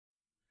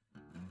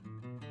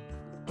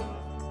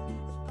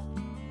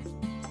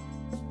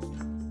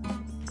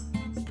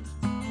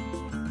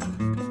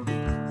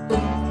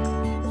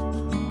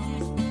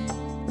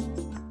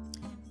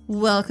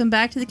Welcome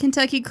back to the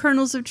Kentucky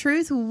Kernels of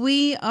Truth.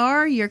 We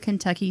are your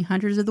Kentucky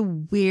hunters of the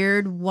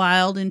weird,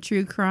 wild, and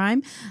true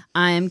crime.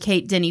 I am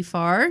Kate Denny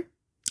Farr.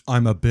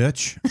 I'm a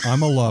bitch.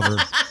 I'm a lover.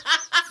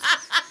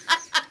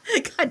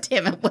 God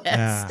damn it,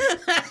 Wes.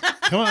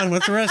 Come on,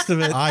 what's the rest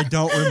of it? I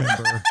don't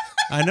remember.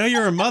 I know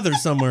you're a mother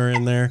somewhere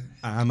in there.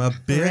 I'm a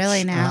bitch.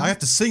 Really now? I have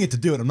to sing it to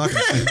do it. I'm not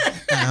going to sing.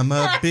 I'm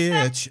a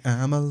bitch.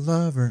 I'm a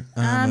lover.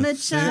 I'm a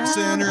child.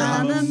 sinner.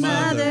 I'm a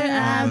mother.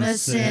 I'm a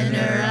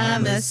sinner.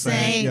 I'm a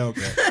saint. Yeah,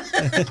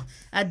 okay.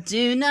 I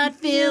do not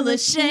feel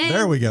ashamed.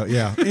 There we go.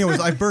 Yeah. Anyways,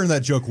 I burned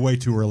that joke way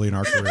too early in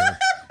our career.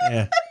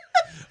 Yeah.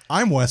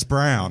 I'm Wes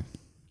Brown.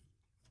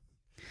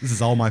 This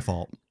is all my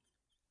fault.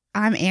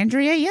 I'm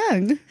Andrea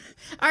Young.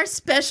 Our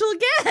special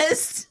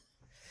guest.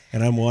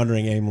 And I'm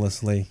wandering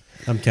aimlessly.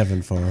 I'm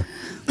Kevin Farr.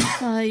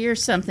 You're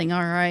something,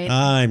 all right.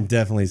 I'm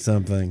definitely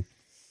something.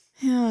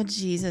 Oh,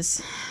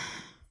 Jesus.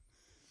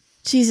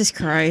 Jesus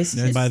Christ.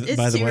 And by It's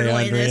the too way,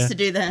 early in Andrea, this to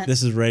do that.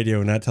 this is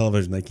radio, not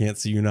television. They can't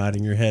see you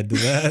nodding your head to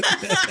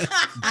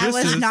that. I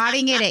was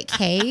nodding it at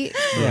Kate.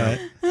 Right.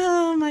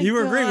 Oh, my God. You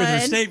were agreeing with her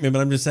statement, but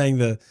I'm just saying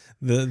the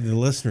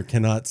listener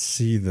cannot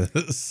see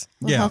this.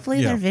 Well,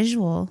 hopefully they're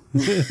visual.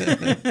 Painting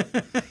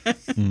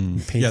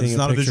Yeah, it's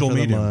not a picture visual for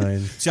the medium.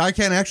 mind. See, I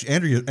can't actually,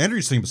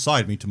 Andrea's sitting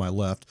beside me to my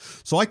left,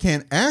 so I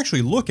can't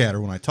actually look at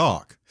her when I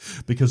talk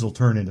because it'll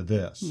turn into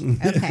this.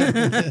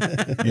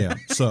 Okay. Yeah,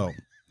 so.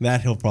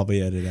 That he'll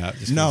probably edit out.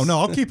 Just No, 'cause-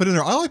 I'll keep it in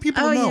there. I like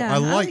people to know.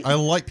 yeah. I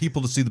like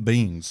people to see the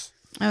beans.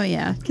 Oh,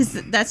 yeah. Because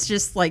that's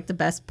just like the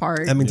best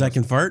part. That means I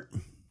can fart?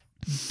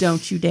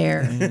 Don't you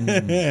dare.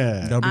 Yeah.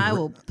 That'll be I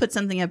will put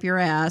something up your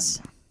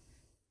ass.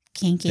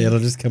 Kinky. It'll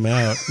just come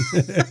out.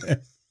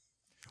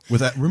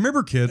 with that.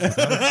 Remember, kids,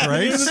 without a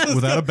trace,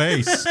 without a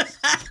base.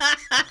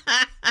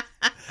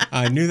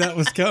 I knew that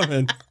was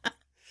coming.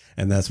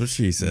 And that's what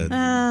she said.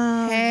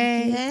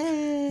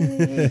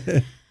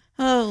 Hey.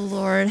 Oh,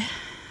 Lord.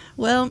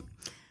 Well,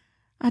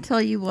 I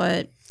tell you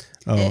what.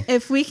 Oh.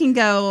 If we can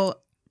go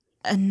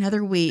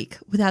another week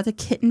without the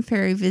kitten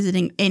fairy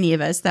visiting any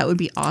of us, that would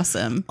be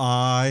awesome.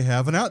 I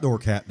have an outdoor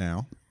cat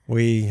now.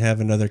 We have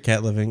another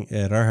cat living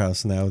at our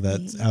house now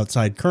that's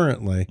outside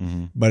currently,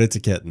 but it's a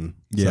kitten.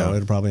 Yeah. So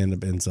it'll probably end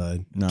up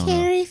inside. No,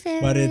 Carrie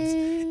Fairy. But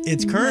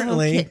it's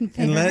currently, kitten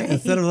fairy.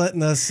 instead of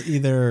letting us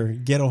either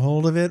get a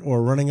hold of it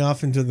or running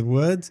off into the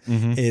woods,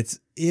 it's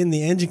in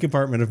the engine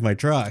compartment of my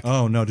truck.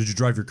 Oh no! Did you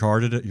drive your car?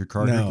 Did it? Your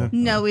car? No. did it?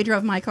 No, we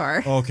drove my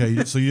car.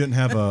 Okay, so you didn't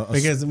have a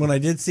Because when I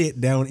did see it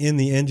down in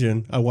the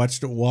engine, I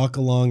watched it walk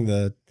along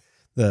the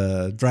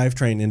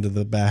drivetrain into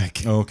the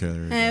back. Okay,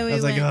 there you go. And we I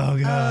was like, went, oh,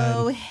 God.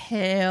 Oh,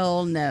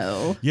 hell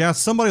no. Yeah,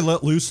 somebody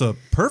let loose a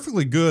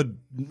perfectly good,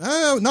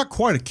 not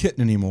quite a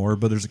kitten anymore,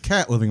 but there's a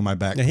cat living in my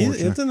back Yeah, porch.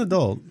 it's an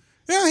adult.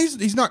 Yeah,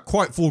 he's not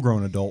quite full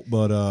grown adult,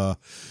 but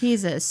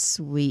He's a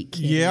sweet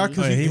kid. yeah,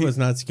 because He was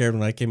not scared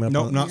when I came up.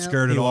 no, on- not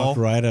scared He at all. walked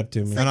right up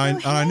to me. And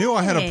I knew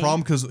I had a hey.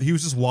 problem because he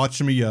was just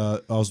watching me. I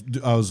was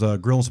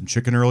grilling some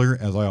chicken earlier,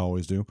 as I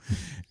always do,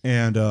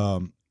 and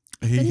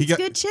But he it's got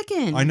good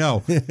chicken. I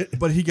know,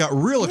 but he got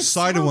real It's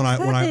excited so when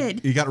I good.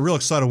 he got real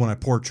excited when I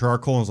poured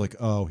charcoal. And I was like,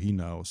 oh, he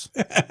knows.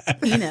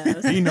 He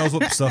knows. He knows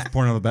what stuff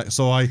pouring on the back.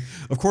 So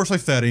of course I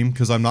fed him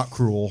because I'm not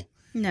cruel.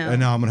 No. And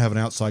now I'm gonna have an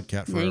outside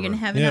cat Now forever. you're going to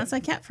have an Yep.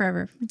 outside cat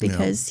forever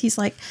because he's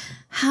like,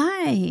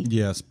 hi,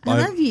 Yes, I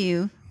love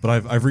you.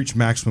 but I've reached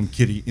maximum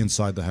kitty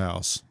inside the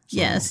house. So,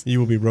 Yes. You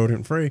will be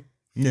rodent free,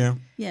 Yeah.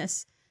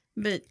 Yes.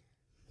 But,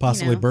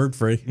 possibly know. bird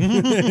free.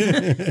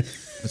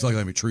 It's like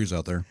having trees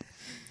out there.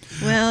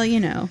 well, you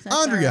know. that's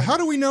all Andrea, right. how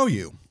do we know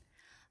you?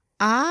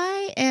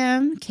 I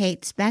am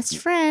Kate's best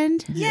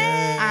friend.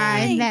 Yay!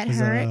 I met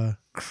her at Huzzah.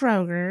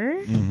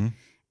 Kroger Mm-hmm.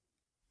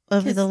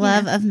 over 'Cause, the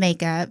love of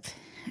makeup.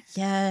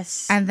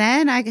 Yes. And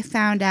then I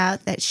found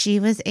out that she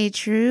was a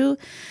true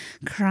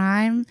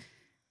crime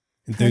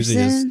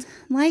Enthusiast. person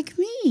like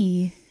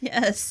me.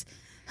 Yes.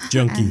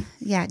 Junkie.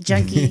 Yeah,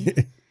 junkie.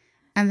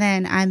 And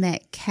then I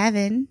met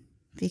Kevin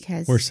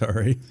because We're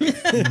sorry.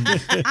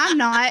 I'm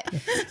not.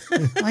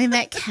 I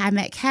met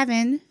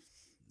Kevin.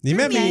 You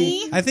met me.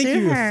 me. I think Through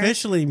you her.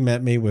 officially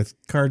met me with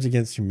Cards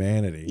Against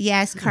Humanity.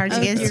 Yes, Cards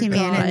Oh, Against dear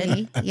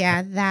Humanity.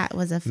 Yeah, that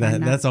was a fun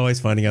night. That's always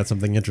finding out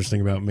something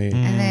interesting about me.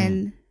 And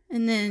then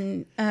And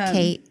then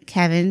Kate,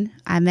 Kevin,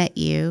 I met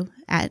you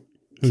at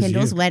Who's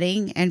Kendall's you?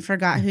 wedding and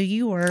forgot who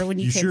you were when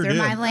you, You came sure through did.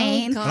 my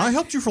lane. God. And I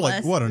helped you for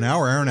like Bless what, an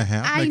hour and a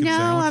half? I making know.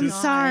 I'm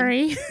sandwiches?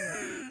 sorry.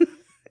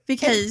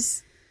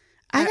 because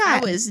I I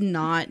got was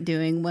not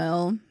doing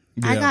well.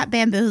 I Yeah. got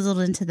bamboozled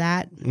into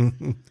that.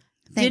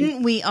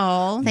 Didn't we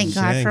all? Thank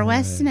God for Dang,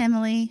 Wes and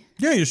Emily.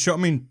 Yeah, you show. I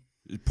mean,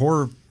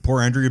 poor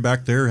Andrea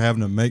back there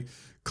having to make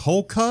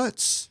cold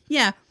cuts.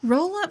 Yeah.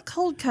 Roll up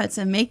cold cuts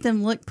and make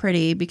them look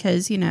pretty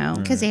because, you know.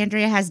 Because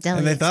Andrea has deli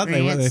And they thought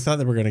experience.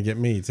 they were going to get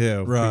me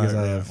too. Because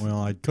I have Well,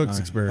 I cook's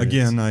experience.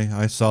 Again,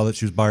 I saw that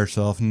she was by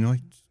herself, and you're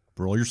like,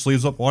 roll your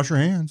sleeves up, wash your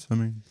hands. I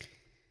mean,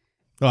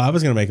 Well, I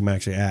was going to make him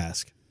actually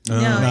ask. No,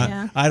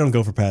 yeah. I don't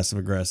go for passive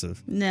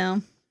aggressive.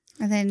 No.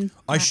 And then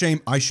I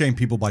shame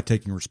people by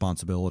taking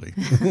responsibility.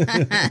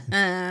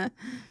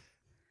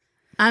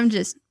 I'm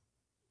just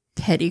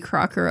Teddy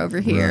Crocker over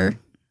here.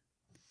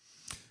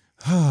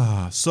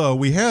 So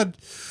we had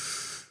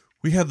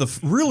the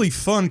really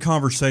fun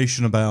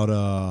conversation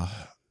about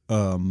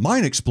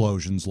mine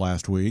explosions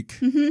last week.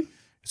 Mm-hmm.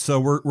 So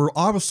we're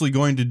obviously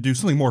going to do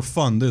something more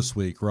fun this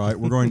week, right?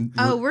 We're going.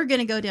 We're going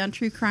to go down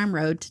True Crime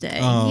Road today.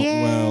 Well,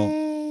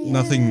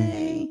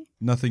 Yay.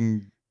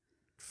 nothing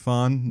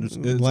fun.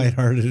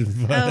 Lighthearted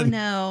and fun. Oh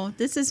no,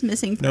 this is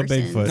missing No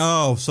persons. Bigfoot.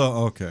 Oh, so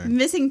okay.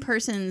 Missing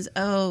persons.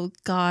 Oh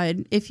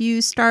God, if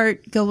you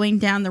start going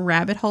down the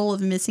rabbit hole of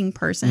missing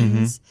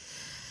persons,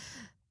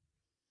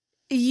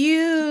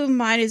 you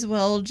might as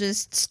well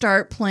just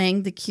start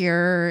playing The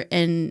Cure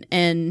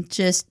and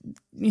just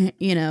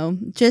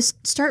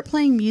just start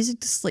playing music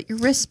to slit your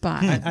wrist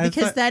by I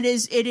because thought-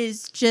 it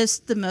is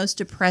just the most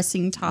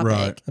depressing topic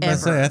Right. I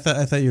was about ever. to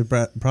say, I thought you'd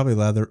probably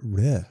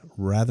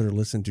rather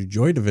listen to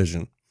Joy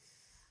Division.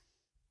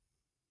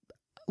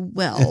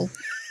 Well,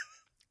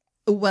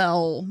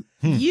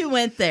 you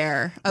went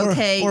there. Or-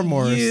 Okay. or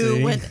Morrissey.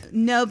 You went,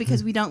 no,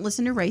 because we don't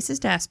listen to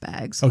racist ass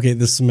bags. Okay,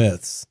 the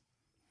Smiths.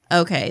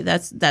 Okay,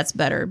 that's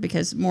better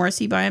because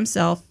Morrissey by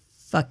himself,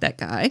 fuck that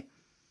guy.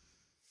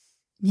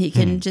 He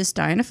can just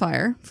die in a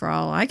fire for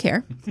all I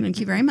care. Thank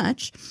you very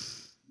much.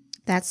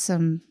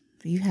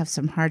 You have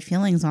some hard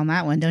feelings on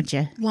that one, don't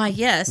you? Why,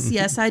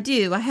 yes, I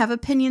do. I have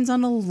opinions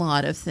on a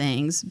lot of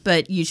things,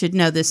 but you should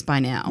know this by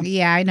now.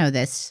 Yeah, I know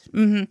this.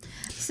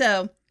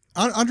 So,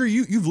 Andre,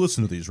 you've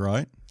listened to these,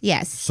 right?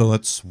 Yes. So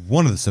that's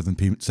one of the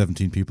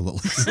 17 people that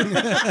listen.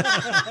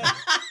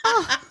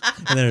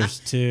 And there's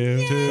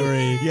 2,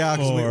 3, Yeah,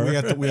 4.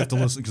 because we have to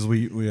listen because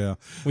we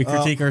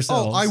critique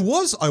ourselves. I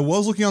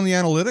was looking on the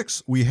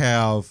analytics. We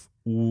have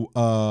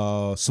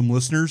some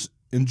listeners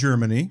in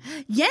Germany.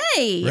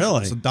 yay!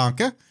 Really? So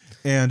Danke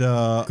and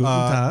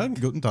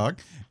Guten Tag,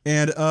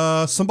 and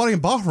somebody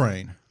in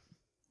Bahrain.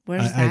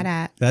 Where's that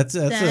at? That's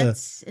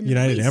That's in the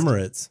United Middle East.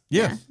 Emirates.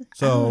 Yeah.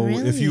 So Oh,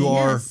 really? if you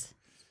are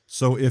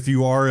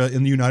Yes.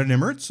 in the United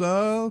Emirates,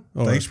 Or,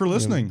 thanks for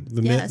listening.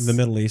 Yes. The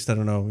Middle East, I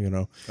don't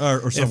know,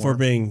 Or if somewhere. we're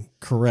being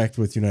correct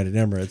with United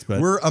Emirates, but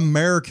We're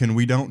American.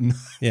 We don't know.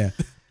 yeah.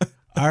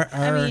 Our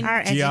mean,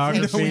 our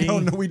geography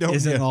education. We don't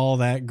isn't yeah. all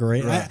that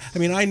great. Right. I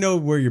mean, I know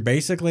where you're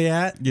basically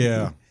at.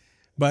 Yeah.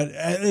 But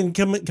and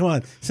come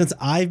on, since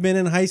I've been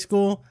in high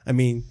school, I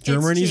mean,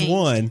 Germany's changed.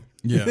 one.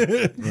 Yeah.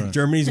 Right.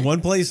 Germany's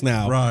one place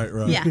now. Right.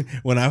 Yeah.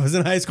 When I was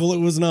in high school, it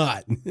was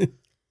not.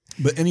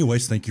 But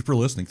anyways, thank you for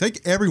listening.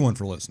 Thank everyone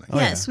for listening.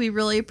 Yes, we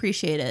really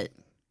appreciate it.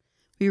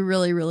 We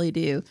really, really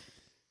do.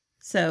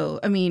 So,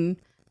 I mean,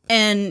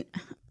 and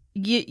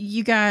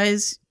you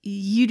guys,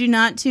 you do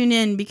not tune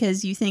in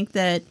because you think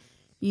that,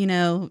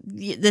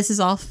 this is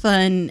all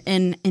fun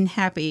and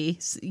happy.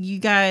 You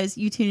guys,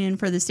 you tune in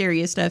for the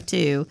serious stuff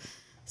too.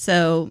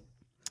 So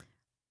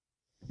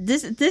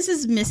this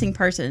is missing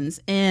persons.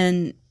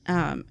 And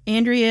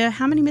Andrea,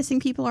 how many missing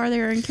people are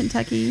there in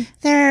Kentucky?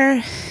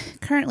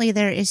 Currently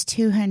there is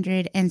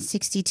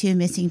 262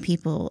 missing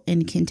people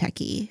in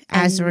Kentucky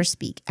as we're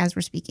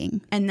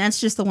speaking. And that's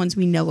just the ones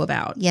we know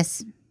about.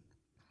 Yes.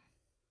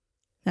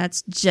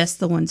 That's just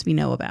the ones we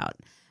know about.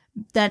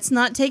 That's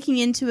not taking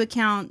into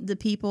account the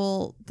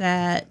people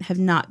that have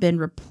not been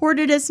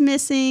reported as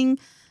missing,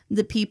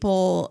 the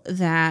people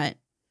that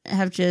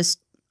have just,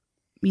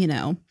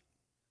 been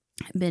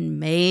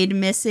made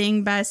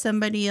missing by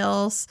somebody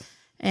else.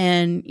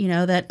 And,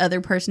 that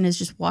other person has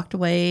just walked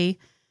away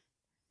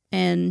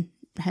and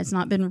has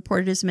not been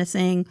reported as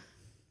missing.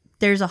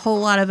 There's a whole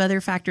lot of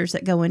other factors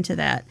that go into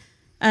that.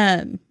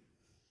 And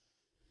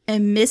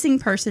missing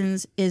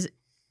persons is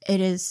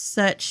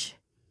such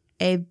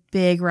a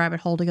big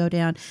rabbit hole to go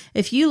down.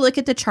 If you look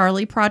at the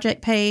Charlie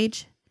Project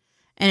page,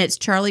 and it's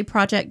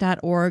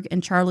charlieproject.org,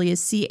 and Charlie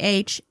is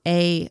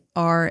CHARLEY.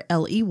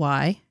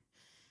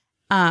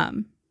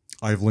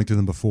 I've linked to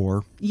them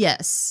before.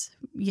 Yes.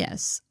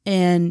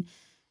 And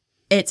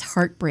it's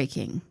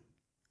heartbreaking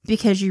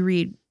because you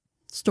read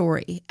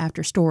story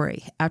after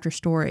story after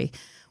story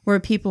where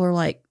people are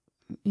like,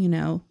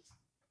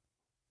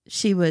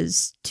 she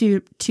was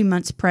two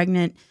months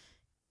pregnant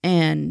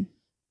and,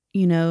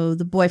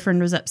 the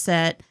boyfriend was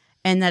upset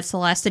and that's the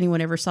last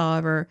anyone ever saw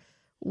of her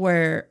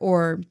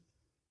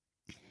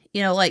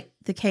like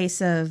the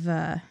case of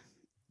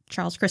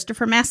Charles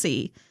Christopher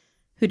Massey,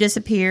 who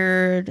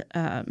disappeared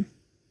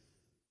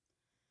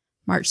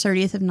March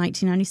 30th of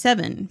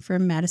 1997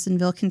 from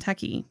Madisonville,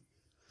 Kentucky.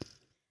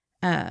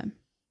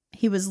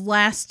 He was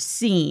last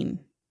seen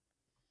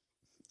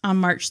on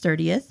March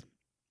 30th.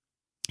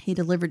 He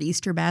delivered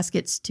Easter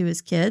baskets to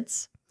his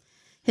kids.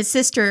 His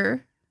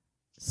sister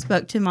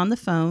spoke to him on the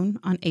phone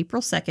on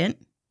April 2nd.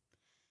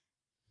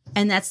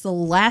 And that's the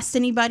last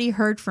anybody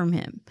heard from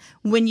him.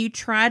 When you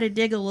try to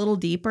dig a little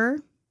deeper,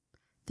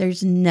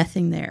 there's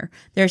nothing there.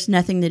 There's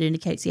nothing that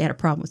indicates he had a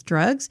problem with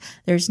drugs.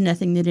 There's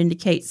nothing that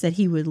indicates that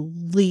he would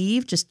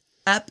leave, just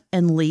up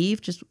and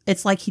leave.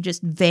 It's like he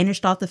just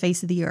vanished off the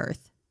face of the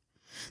earth.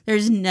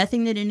 There's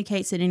nothing that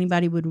indicates that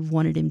anybody would have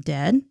wanted him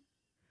dead.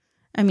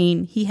 I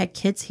mean, he had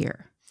kids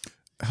here.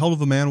 How old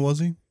of a man was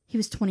he? He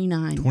was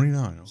 29.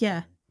 29.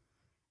 Yeah.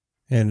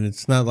 And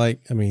it's not like,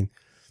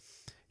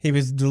 he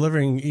was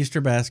delivering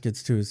Easter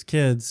baskets to his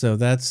kids, so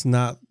that's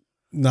not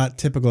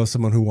typical of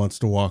someone who wants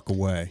to walk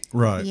away.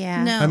 Right.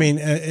 Yeah. No. I mean,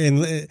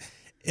 and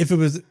if it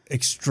was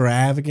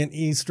extravagant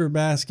Easter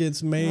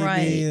baskets, maybe Right,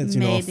 it's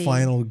maybe. a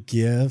final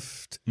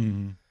gift.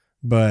 Mm-hmm.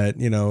 But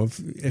if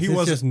it's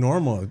wasn't- just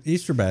normal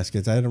Easter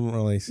baskets, I don't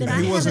really see. But that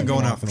I He wasn't haven't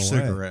going been- out for walking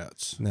away.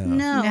 cigarettes. No.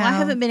 No, I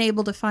haven't been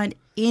able to find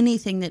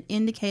anything that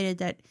indicated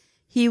that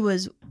he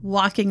was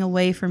walking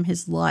away from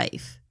his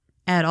life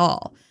at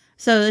all.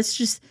 So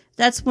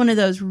that's one of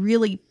those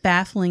really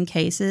baffling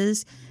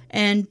cases.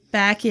 And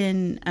back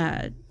in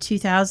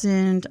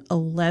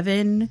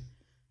 2011,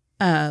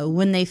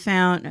 when they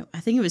found, I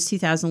think it was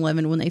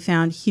 2011, when they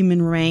found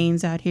human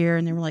remains out here,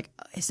 and they were like,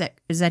 is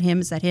that him?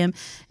 Is that him?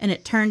 And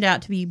it turned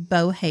out to be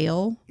Bo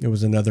Hale. It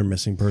was another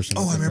missing person.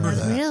 Oh, I remember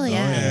that. Really?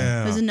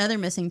 It was another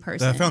missing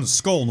person. They found a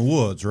skull in the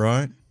woods,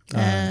 right?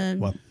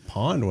 Well,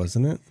 pond,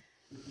 wasn't it?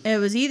 It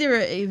was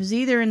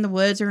either in the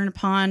woods or in a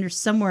pond or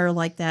somewhere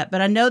like that.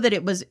 But I know that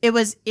it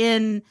was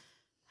in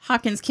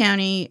Hopkins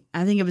County.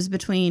 I think it was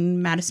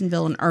between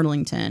Madisonville and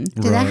Arlington.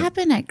 Did that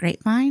happen at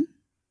Grapevine?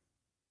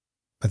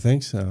 I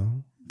think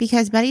so.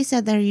 Because Buddy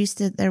said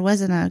there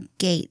wasn't a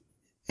gate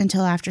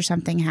until after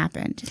something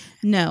happened.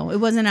 No,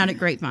 it wasn't out at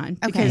Grapevine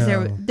because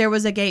No. there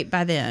was a gate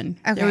by then.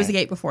 Okay. There was a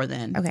gate before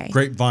then. Okay.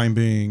 Grapevine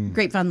being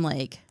Grapevine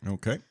Lake,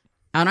 okay.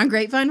 out on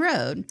Grapevine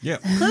Road, Yeah.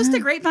 close to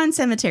Grapevine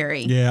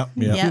Cemetery. Yeah.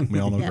 Yep. We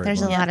all know Yep. Grapevine.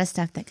 There's a lot of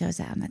stuff that goes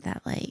on at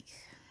that lake.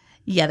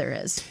 Yeah, there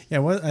is. Yeah,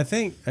 well, I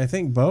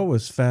think Bo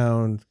was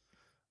found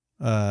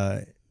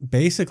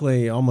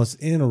basically almost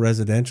in a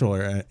residential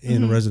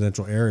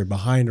area,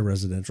 behind a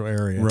residential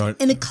area. Right.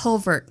 In a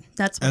culvert.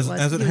 That's what As it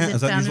was. as He it was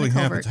as that found in a usually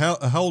culvert.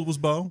 happens. How old was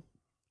Bo?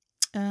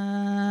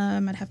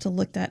 I'd have to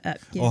look that up.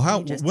 Give Oh,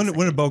 me just a when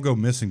second. did Bo go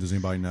missing? Does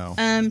anybody know?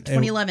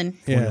 2011.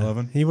 Yeah,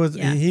 2011? he was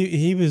Yeah.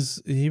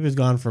 he was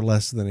gone for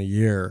less than a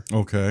year,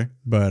 Okay.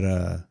 but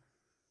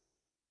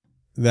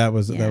that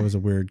was Yeah. a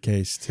weird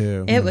case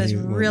too. It when was he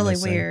went really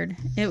missing. weird.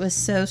 It was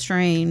so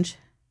strange.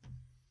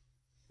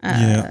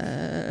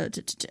 Yeah.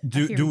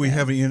 Do we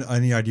have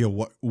any idea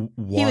why?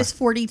 He was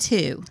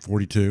 42.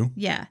 42.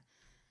 Yeah.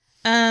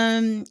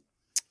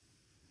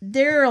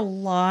 There are a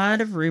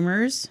lot of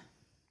rumors.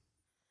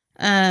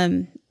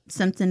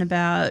 Something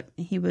about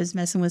he was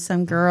messing with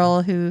some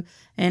girl who,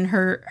 and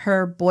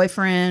her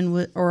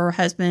boyfriend or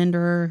husband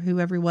or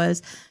whoever he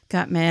was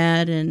got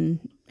mad and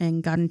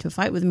got into a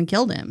fight with him and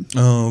killed him.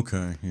 Oh,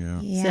 okay. Yeah.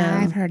 Yeah, So-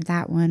 I've heard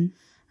that one.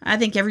 I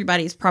think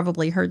everybody's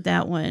probably heard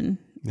that one.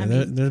 Yeah, I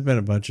mean, there's been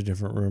a bunch of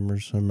different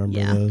rumors. I remember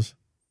Yeah. those.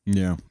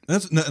 Yeah.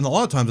 And a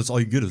lot of times that's all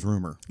you get is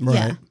rumor.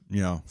 yeah.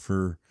 Yeah.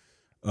 For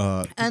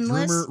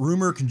Unless-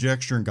 rumor,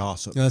 conjecture, and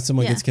gossip. Unless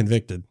someone Yeah. gets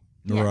convicted.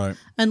 Yeah. Right.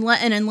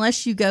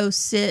 Unless you go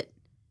sit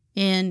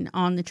in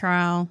on the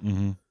trial,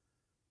 Mm-hmm.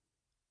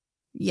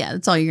 yeah,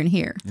 that's all you're going to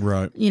hear.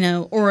 Right.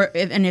 Or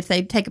if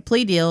they take a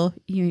plea deal,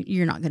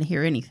 you're not going to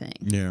hear anything.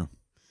 Yeah.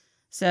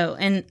 So,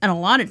 and a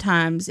lot of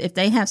times, if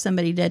they have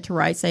somebody dead to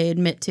rights, they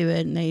admit to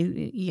it and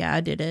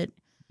I did it.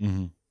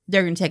 Mm-hmm.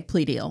 They're going to take a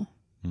plea deal.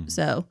 Mhm.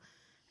 So,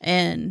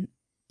 and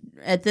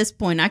at this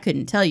point, I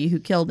couldn't tell you who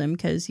killed him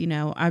because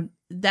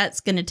that's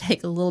going to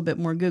take a little bit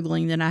more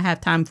Googling than I have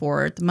time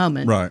for at the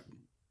moment. Right.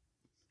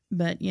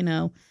 But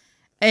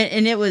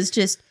and it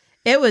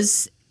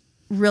was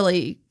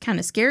really kind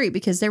of scary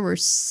because there were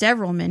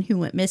several men who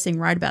went missing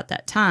right about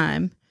that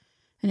time,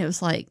 and it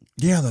was like,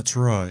 Yeah, that's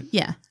right.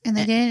 yeah, And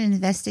they didn't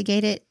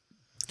investigate it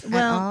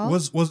Well, at all?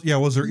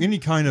 Was there any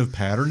kind of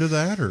pattern to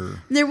that, or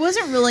there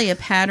wasn't really a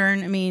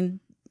pattern. I mean,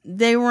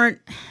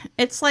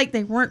 it's like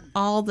they weren't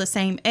all the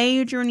same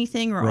age or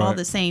anything, or all Right.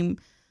 the same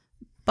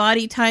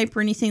body type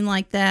or anything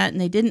like that,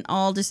 and they didn't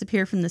all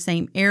disappear from the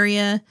same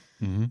area.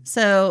 Mm-hmm.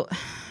 So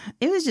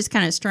it was just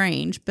kind of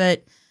strange.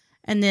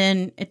 And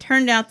then it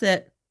turned out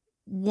that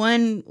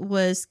one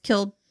was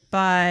killed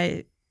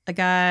by a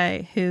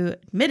guy who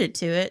admitted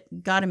to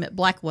it, got him at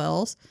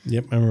Blackwell's.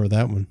 Yep, I remember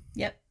that one.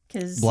 Yep.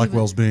 Because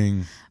Blackwell's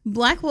being?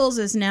 Blackwell's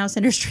is now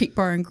Center Street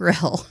Bar and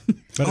Grill.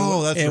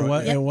 But That's it right.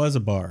 was, it was a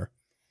bar.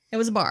 It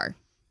was a bar.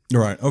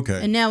 Right.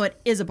 Okay. And now it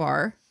is a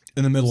bar.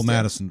 In the middle of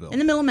Madisonville. In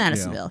the middle of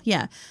Madisonville,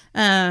 yeah.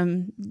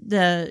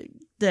 The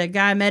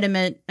guy met him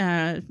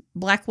at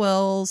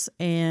Blackwell's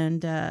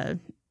and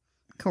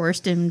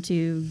coerced him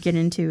to get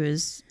into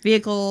his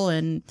vehicle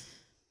and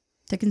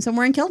took him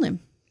somewhere and killed him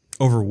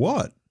Over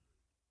what?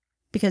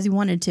 because he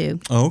wanted to.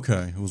 Oh,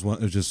 okay. It was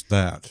just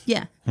that.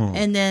 Yeah. Huh.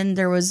 And then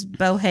there was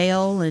Bo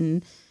Hale,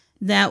 and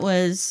that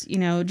was,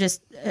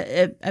 just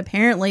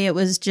apparently it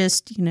was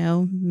just,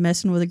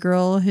 messing with a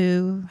girl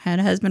who had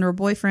a husband or a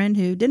boyfriend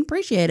who didn't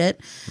appreciate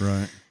it.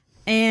 Right.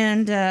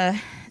 And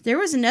there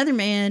was another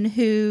man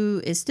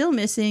who is still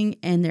missing,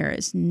 and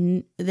there's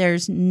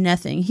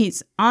nothing.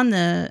 He's on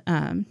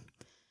the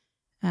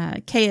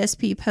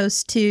KSP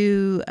Post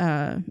 2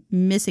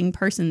 missing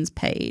persons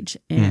page,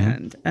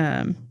 and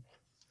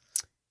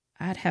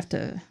I'd have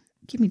to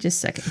Give me just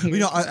a second here. You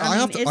know,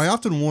 I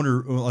often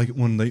wonder, like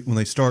when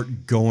they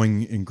start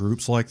going in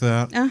groups like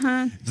that,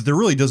 that there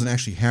really doesn't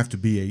actually have to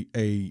be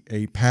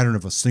a pattern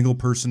of a single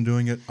person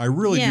doing it. I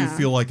really do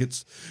feel like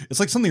it's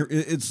like something.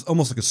 It's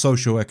almost like a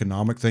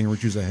socioeconomic thing,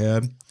 which is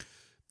ahead.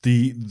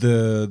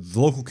 The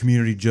local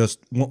community just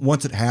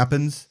once it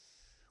happens,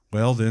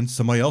 well, then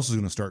somebody else is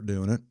going to start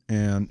doing it,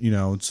 and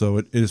so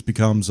it just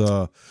becomes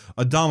a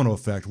domino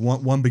effect.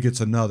 One begets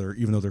another,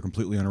 even though they're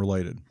completely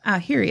unrelated.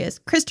 Here he is,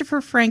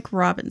 Christopher Frank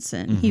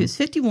Robinson. He was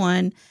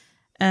 51,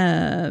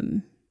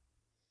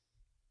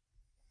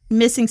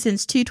 missing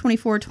since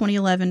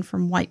 2/24/2011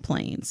 from White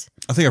Plains.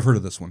 I think I've heard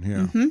of this one.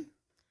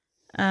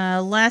 Yeah.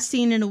 Last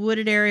seen in a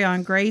wooded area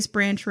on Grays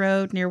Branch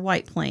Road near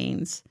White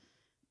Plains,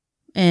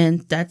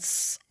 and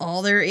that's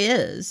all there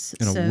is.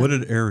 In a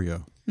wooded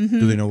area.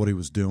 Do they know what he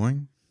was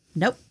doing?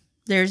 Nope.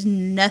 There's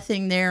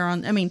nothing there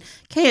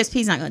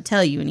KSP's not going to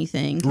tell you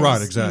anything. Right,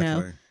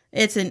 exactly.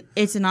 It's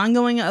an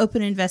ongoing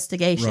open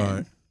investigation.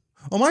 Right.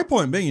 Well, my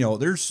point being,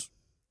 there's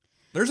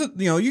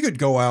you could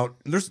go out.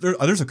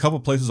 There's a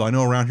couple places I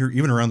know around here,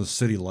 even around the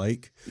city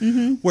lake,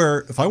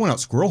 where if I went out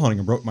squirrel hunting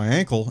and broke my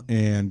ankle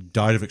and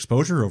died of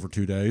exposure over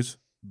 2 days,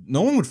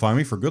 no one would find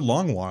me for a good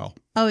long while.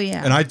 Oh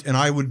yeah. And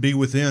I would be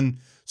within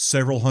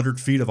several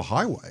hundred feet of a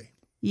highway.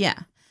 Yeah.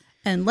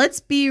 And let's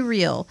be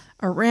real.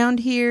 Around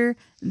here,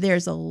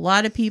 there's a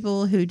lot of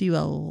people who do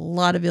a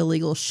lot of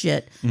illegal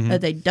shit that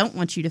they don't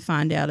want you to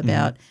find out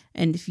about.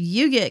 And if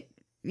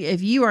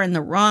you are in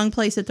the wrong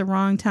place at the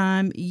wrong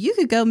time, you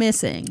could go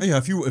missing. Yeah,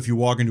 if you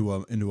walk into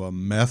a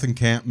meth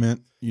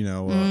encampment,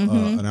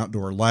 an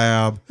outdoor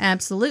lab.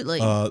 Absolutely.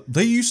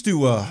 They used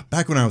to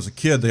back when I was a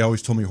kid, they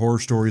always told me horror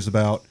stories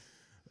about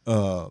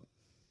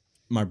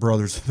my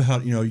brothers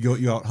about, you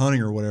go out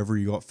hunting or whatever,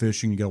 you go out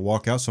fishing, you got to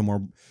walk out somewhere.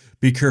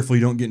 Be careful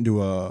you don't get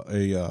into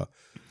a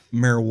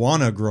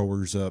marijuana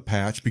growers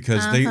patch,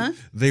 because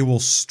they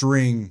will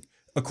string,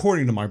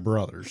 according to my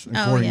brothers,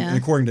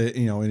 according to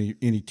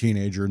any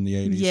teenager in the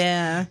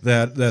 80s,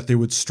 that they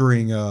would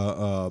string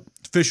a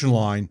fishing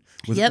line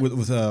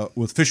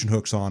with fishing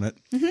hooks on it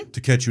to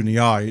catch you in the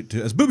eye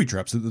as booby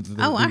traps.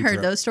 I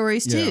heard those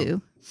stories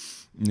too.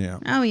 Yeah.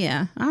 Oh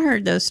yeah, I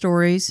heard those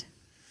stories.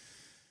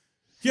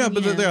 Yeah,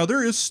 but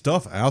there is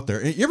stuff out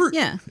there. You ever?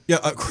 Yeah.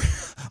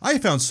 I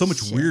found so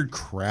much weird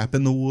crap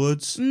in the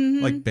woods,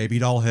 like baby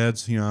doll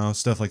heads,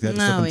 stuff like that,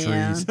 stuff in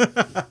trees.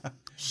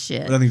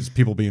 Shit. But I think it's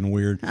people being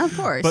weird. Of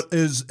course. But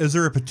is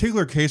there a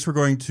particular case we're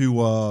going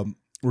to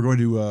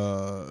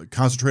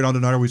concentrate on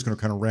tonight, or are we just going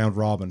to kind of round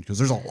robin? Because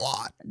there's a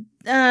lot.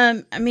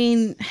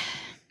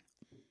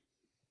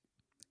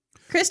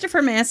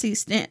 Christopher Massey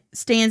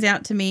stands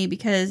out to me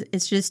because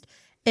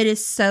it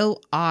is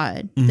so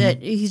odd that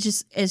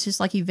it's just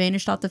like he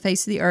vanished off the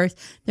face of the earth.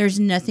 There's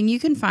nothing you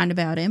can find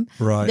about him.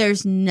 Right.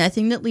 There's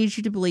nothing that leads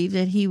you to believe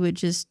that he would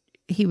just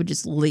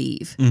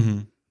leave,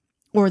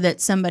 or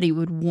that somebody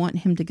would want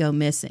him to go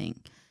missing.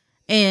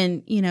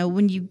 And,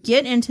 when you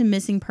get into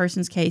missing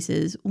persons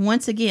cases,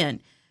 once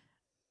again,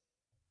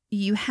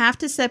 you have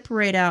to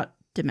separate out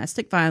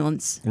domestic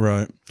violence.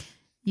 Right.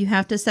 You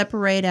have to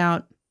separate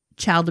out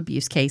child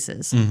abuse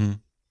cases,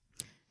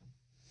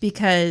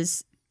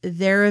 because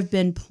there have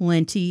been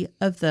plenty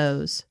of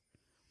those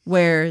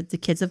where the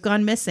kids have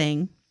gone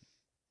missing,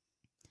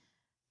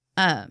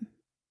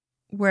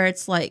 where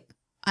it's like,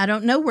 I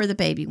don't know where the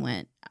baby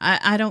went.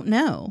 I don't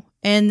know.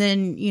 And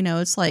then,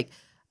 it's like,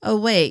 oh,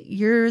 wait,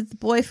 you're the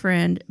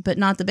boyfriend, but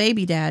not the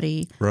baby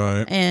daddy.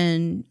 Right.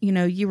 And,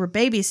 you were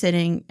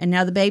babysitting and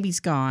now the baby's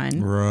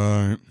gone.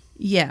 Right.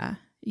 Yeah.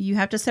 You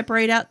have to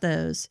separate out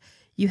those.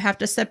 You have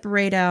to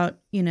separate out,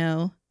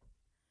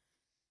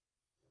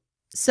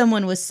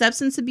 someone with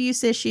substance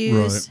abuse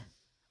issues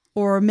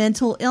or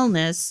mental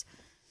illness,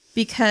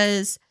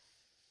 because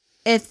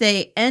if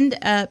they end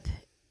up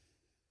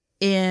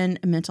in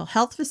a mental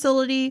health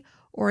facility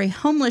or a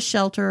homeless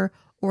shelter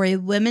or a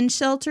women's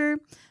shelter,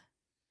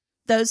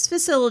 those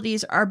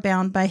facilities are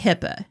bound by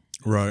HIPAA.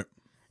 Right.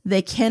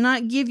 They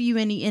cannot give you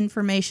any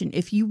information.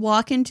 If you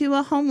walk into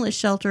a homeless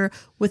shelter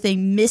with a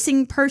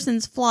missing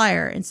persons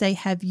flyer and say,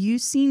 have you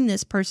seen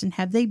this person?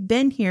 Have they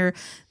been here?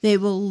 They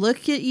will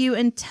look at you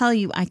and tell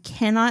you, I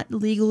cannot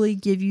legally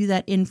give you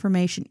that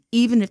information,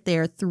 even if they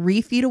are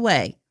 3 feet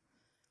away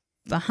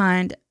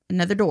behind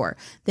another door.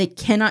 They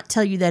cannot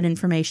tell you that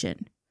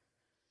information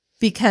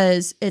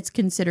because it's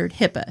considered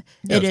HIPAA.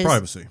 Yeah, it's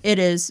privacy. It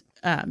is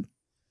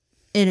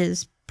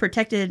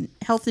protected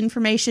health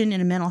information in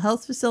a mental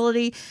health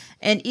facility,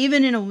 and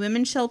even in a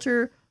women's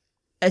shelter,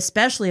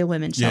 especially a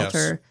women's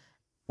shelter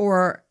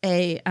or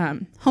a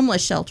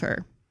homeless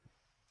shelter.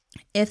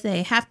 If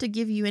they have to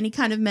give you any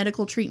kind of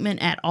medical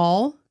treatment at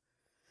all,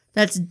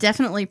 that's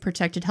definitely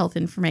protected health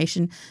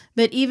information.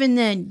 But even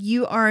then,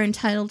 you are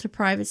entitled to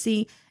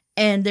privacy,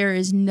 and there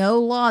is no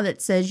law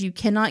that says you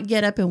cannot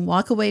get up and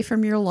walk away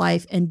from your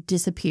life and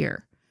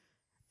disappear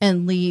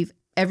and leave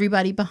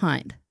everybody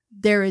behind.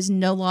 There is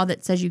no law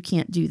that says you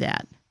can't do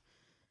that.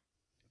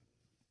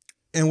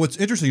 And what's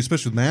interesting,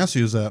 especially with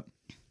Massey, is that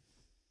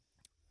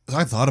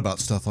I thought about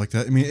stuff like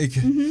that. I mean,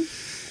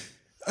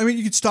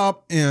 you could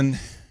stop and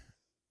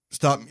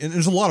stop, and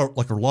there's a lot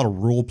of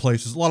rural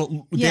places, a lot of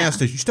Yeah. gas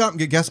stations. You stop and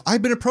get gas.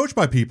 I've been approached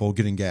by people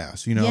getting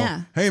gas. You know,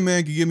 Yeah. hey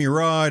man, can you give me a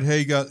ride?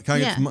 Hey, can I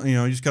Yeah. get some, you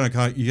know, you just kind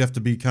of you have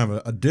to be kind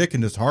of a dick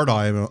and just hard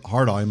eye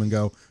him and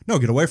go, no,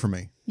 get away from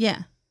me.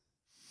 Yeah.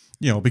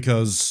 You know,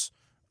 because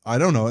I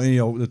don't know, you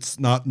know, it's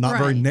not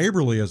very Right.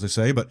 neighborly, as they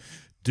say, but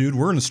dude,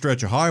 we're in a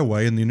stretch of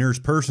highway and the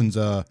nearest person's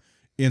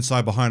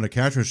inside behind a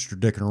cash register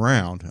dicking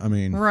around. I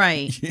mean,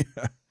 Right.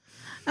 yeah.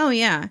 Oh,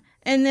 yeah.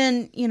 And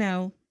then, you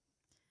know,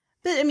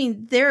 but I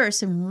mean, there are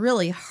some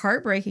really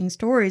heartbreaking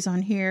stories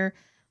on here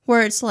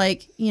where it's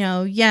like, you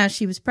know, yeah,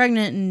 she was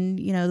pregnant and,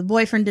 you know, the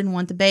boyfriend didn't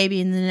want the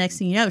baby. And then the next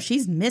thing you know,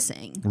 she's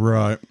missing.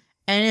 Right.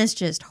 And it's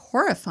just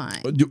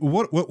horrifying.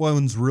 What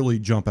ones really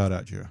jump out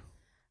at you?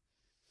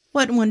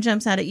 What one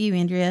jumps out at you,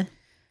 Andrea?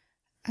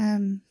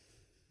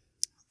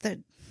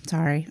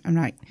 Sorry, I'm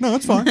not. No,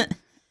 that's fine.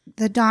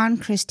 The Dawn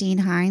Christine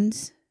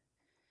Hines.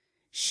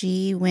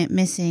 She went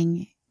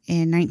missing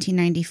in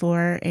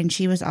 1994, and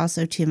she was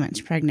also 2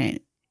 months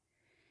pregnant.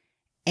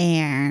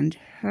 And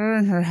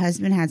her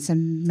husband had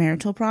some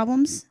marital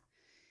problems.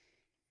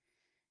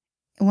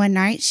 One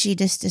night, she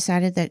just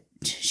decided that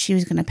she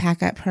was going to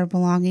pack up her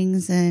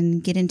belongings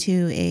and get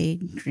into a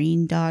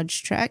green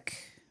Dodge truck.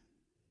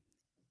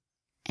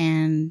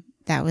 And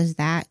that was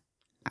that.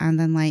 And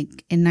then,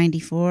 like, in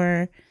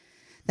 94,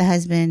 the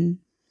husband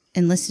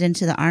enlisted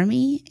into the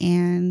Army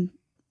and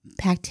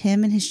packed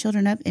him and his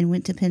children up and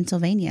went to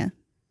Pennsylvania.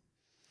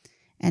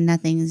 And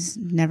nothing's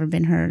never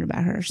been heard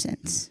about her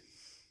since.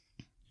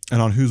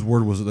 And on whose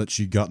word was it that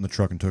she got in the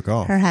truck and took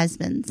off? Her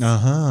husband's.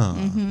 Uh-huh.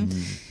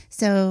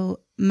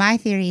 So my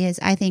theory is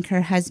I think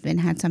her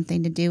husband had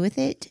something to do with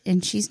it,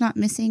 and she's not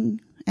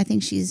missing. I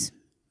think she's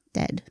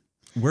dead.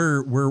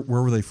 Where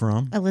were they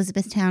from?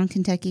 Elizabethtown,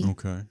 Kentucky.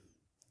 Okay.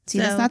 See,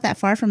 that's not that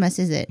far from us,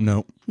 is it?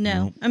 No.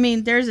 No. I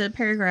mean, there's a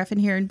paragraph in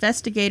here.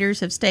 Investigators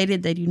have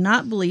stated they do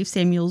not believe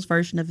Samuel's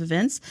version of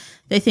events.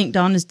 They think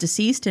Dawn is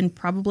deceased and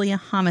probably a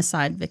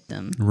homicide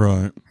victim.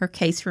 Right. Her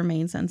case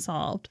remains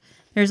unsolved.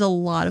 There's a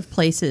lot of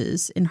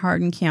places in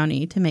Hardin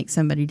County to make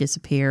somebody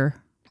disappear.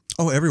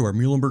 Oh, everywhere.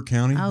 Muhlenberg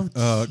County.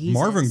 Oh, Jesus.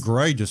 Marvin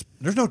Gray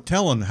there's no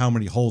telling how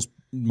many holes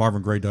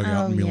Marvin Gray dug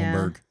out in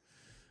Muhlenberg.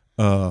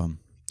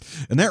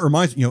 And that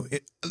reminds me, you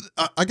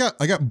know, I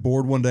got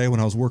bored one day when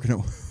I was working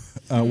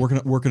at working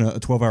a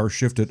 12-hour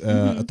shift at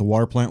the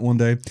water plant one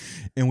day,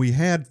 and we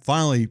had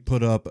finally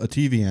put up a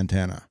TV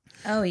antenna.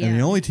 Oh, yeah. And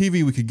the only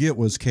TV we could get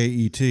was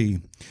KET.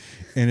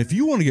 And if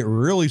you want to get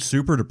really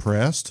super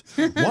depressed,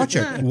 watch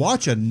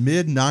a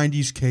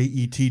mid-90s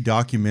KET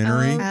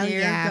documentary. Oh, dear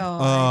yeah.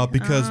 God.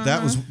 Because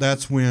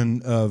that's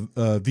when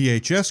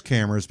VHS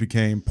cameras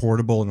became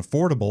portable and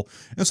affordable,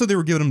 and so they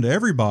were giving them to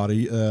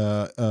everybody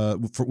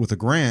with a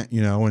grant,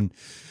 you know, and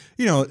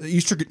you know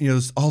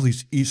there's all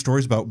these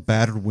stories about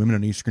battered women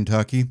in East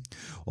Kentucky.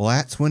 Well,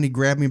 that's when he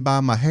grabbed me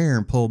by my hair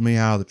and pulled me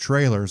out of the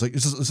trailer. It's like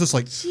it's just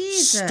like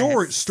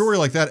Jesus. story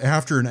like that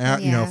after and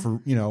out, you know, Yeah.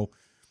 for you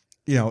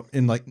know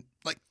in like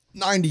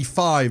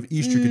 95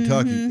 Eastern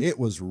Kentucky, it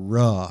was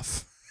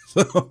rough.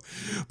 So,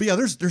 but yeah,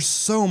 there's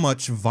so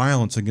much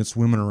violence against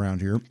women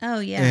around here. Oh,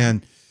 yeah.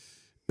 And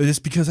it's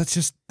because that's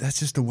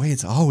just the way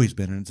it's always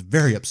been, and it's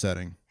very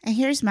upsetting. And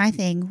here's my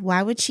thing.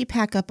 Why would she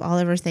pack up all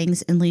of her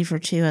things and leave her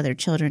 2 other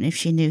children if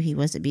she knew he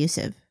was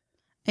abusive?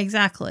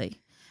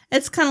 Exactly.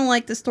 It's kind of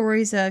like the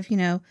stories of, you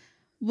know,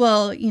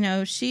 well, you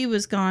know, she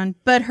was gone,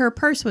 but her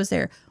purse was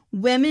there.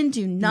 Women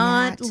do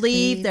not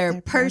leave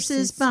their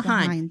purses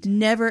behind.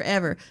 Never,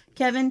 ever.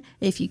 Kevin,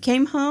 if you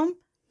came home,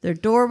 their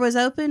door was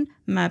open,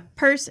 my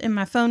purse and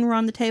my phone were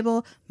on the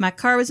table, my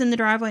car was in the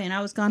driveway, and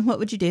I was gone, what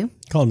would you do?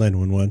 Call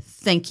 911.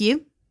 Thank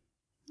you.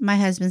 My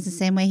husband's the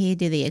same way. He'd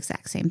do the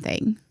exact same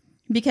thing.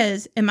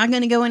 Because am I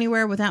going to go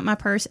anywhere without my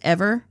purse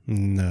ever?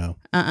 No.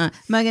 Am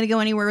I going to go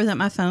anywhere without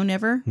my phone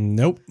ever?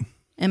 Nope.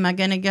 Am I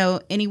going to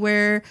go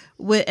anywhere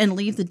and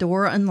leave the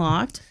door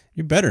unlocked?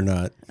 You better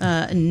not.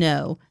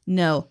 No.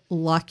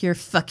 Lock your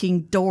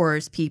fucking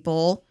doors,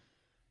 people.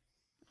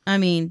 I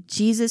mean,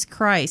 Jesus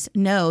Christ.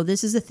 No,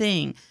 this is a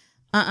thing.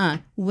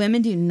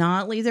 Women do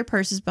not leave their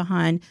purses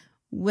behind.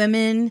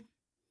 Women,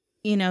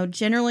 you know,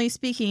 generally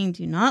speaking,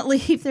 do not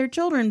leave their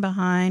children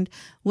behind.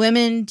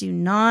 Women do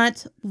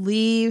not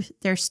leave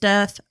their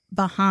stuff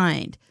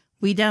behind.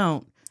 We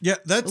don't. Yeah,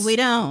 We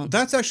don't.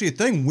 That's actually a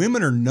thing.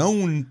 Women are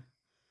known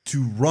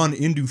to run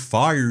into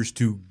fires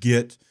to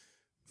get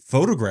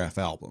photograph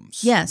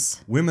albums.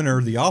 Yes. Women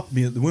are the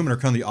women are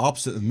kind of the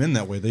opposite of men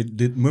that way.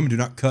 Women do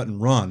not cut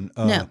and run.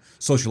 No.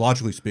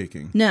 Sociologically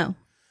speaking. No.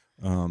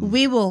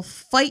 We will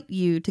fight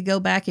you to go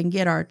back and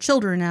get our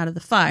children out of the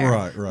fire.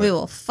 Right. We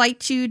will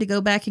fight you to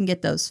go back and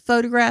get those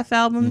photograph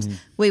albums.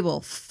 We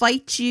will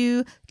fight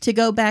you to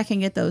go back and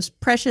get those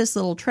precious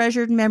little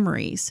treasured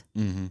memories.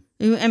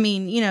 I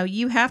mean, you know,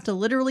 you have to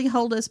literally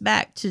hold us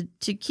back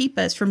to keep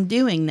us from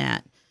doing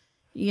that.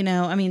 You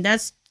know, I mean,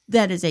 that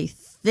is a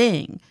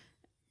thing.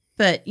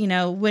 But, you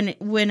know,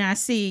 when I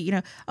see, you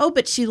know, oh,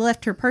 but she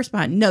left her purse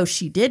behind. No,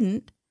 she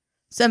didn't.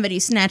 Somebody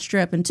snatched her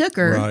up and took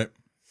her. Right.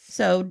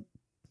 So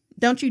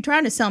don't you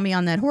try to sell me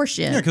on that horse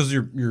shit. Yeah, because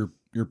your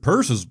your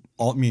purse is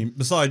all. I mean,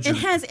 besides It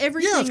your, has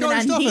everything it's got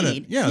that your I stuff need.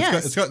 in it. Yeah,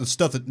 Yes. it's got the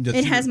stuff that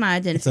It has my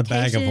It's a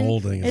identification. bag of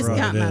holding. Is It's what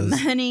got it my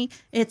is. money.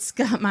 It's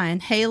got my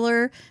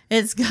inhaler.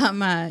 It's got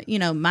my,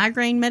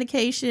 migraine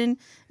medication.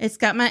 It's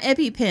got my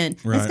EpiPen.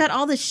 It's Right. got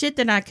all the shit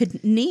that I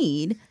could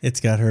need. It's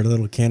got her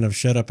little can of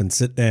shut up and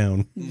sit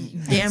down.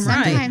 Damn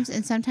right.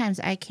 Sometimes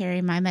I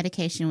carry my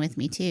medication with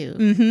me too.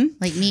 Mm-hmm.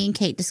 Like me and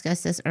Kate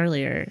discussed this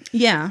earlier.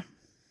 Yeah.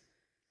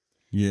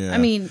 Yeah. I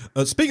mean,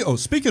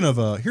 speaking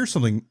of, here's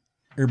something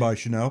everybody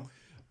should know.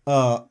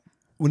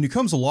 When it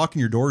comes to locking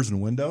your doors and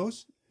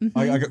windows,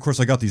 of course,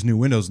 I got these new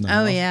windows in the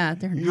house. oh yeah,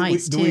 they're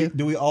nice do too.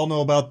 do we all know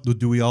about?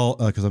 Do we all?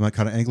 Because I'm not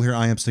kind of angle here.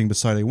 I am sitting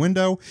beside a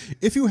window.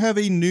 If you have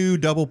a new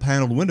double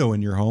paneled window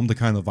in your home, the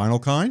kind of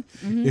vinyl kind,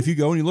 if you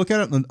go and you look at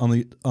it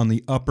on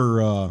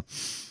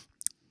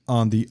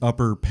the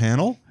upper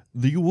panel,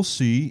 you will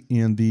see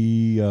in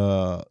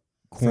the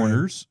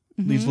corners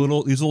these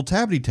little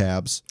tabby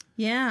tabs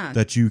Yeah.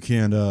 that you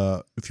can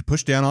if you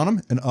push down on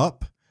them and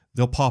up,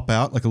 they'll pop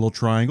out like a little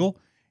triangle,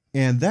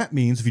 and that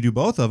means if you do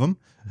both of them,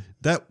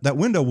 that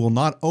window will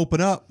not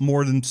open up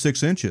more than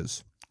 6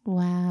 inches.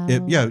 Wow.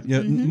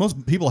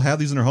 Most people have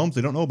these in their homes.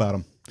 They don't know about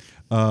them.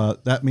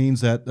 That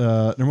means that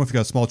if you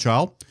got a small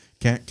child,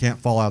 can't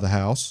fall out of the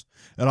house.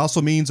 It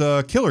also means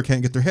a killer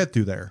can't get their head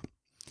through there,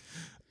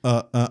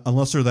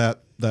 unless they're that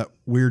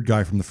weird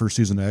guy from the first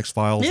season of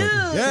X-Files. Ew.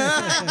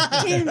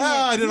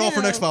 I did it all for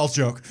an X-Files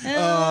joke.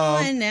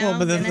 I know. Well,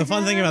 but the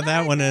fun thing about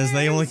that one is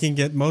they only can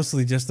get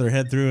mostly just their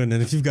head through, and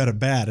then if you've got a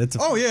bat, it's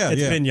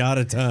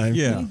pinata time.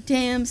 Yeah.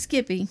 Damn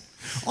Skippy.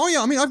 Oh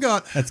yeah. I mean,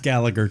 That's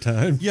Gallagher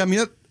time. Yeah. I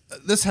mean,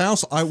 this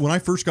house. When I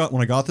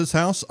got this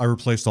house, I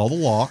replaced all the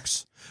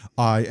locks.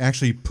 I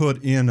actually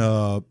put in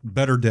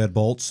better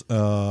deadbolts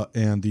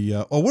and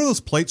the what are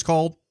those plates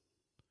called?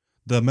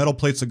 The metal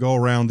plates that go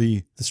around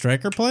the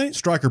striker plate?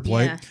 striker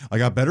plate. Yeah. I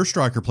got better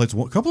striker plates.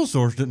 A couple of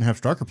stores didn't have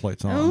striker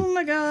plates on them. Oh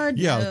my God.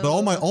 Yeah, no.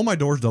 but all my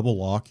doors double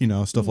lock,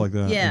 stuff like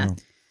that. Yeah.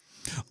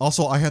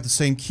 Also, I have the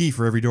same key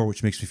for every door,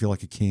 which makes me feel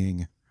like a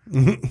king.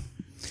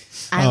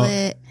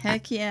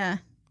 Heck yeah.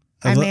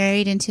 I'm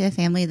married into a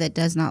family that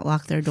does not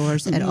lock their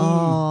doors at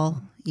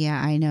all. Yeah,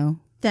 I know.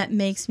 That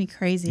makes me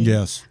crazy.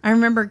 Yes. I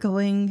remember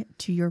going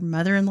to your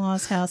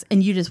mother-in-law's house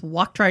and you just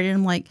walked right in.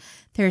 I'm like,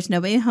 there's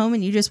nobody home,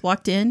 and you just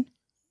walked in.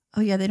 Oh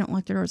yeah, they don't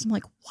lock their doors. I'm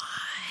like,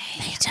 why?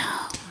 They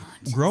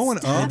don't. Growing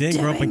I up, didn't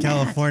grow up in doing that.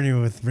 California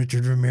with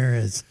Richard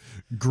Ramirez.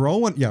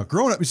 growing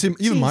up, you see,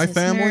 even my Jesus,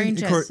 Mary family, and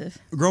Joseph.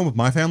 growing with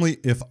my family,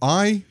 if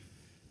I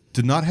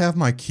did not have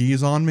my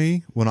keys on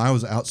me when I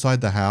was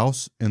outside the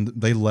house and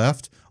they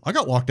left, I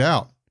got locked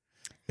out.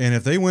 And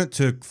if they went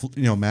to,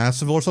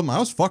 Madisonville or something, I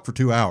was fucked for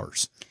 2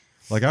 hours.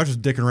 Like I was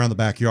just dicking around the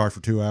backyard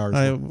for 2 hours.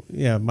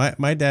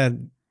 My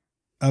dad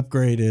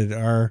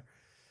upgraded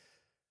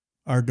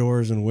our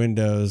doors and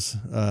windows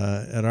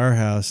at our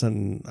house,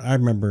 and I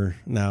remember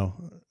now.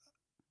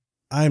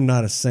 I'm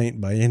not a saint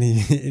by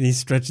any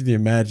stretch of the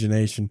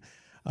imagination.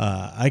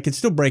 I could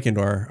still break into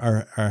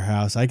our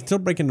house. I can still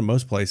break into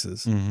most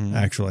places.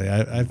 Actually,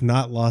 I've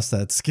not lost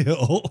that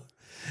skill.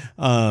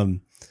 But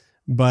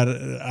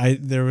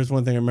there was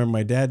one thing I remember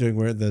my dad doing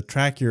where the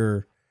track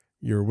your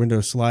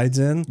window slides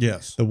in.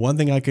 Yes. The one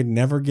thing I could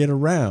never get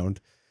around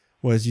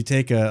was you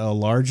take a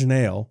large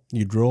nail,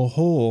 you drill a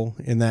hole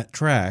in that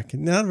track,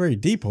 not a very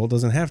deep hole,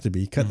 doesn't have to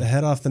be, cut the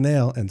head off the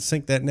nail and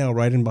sink that nail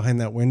right in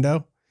behind that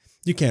window.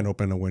 You can't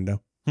open a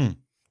window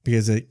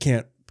because it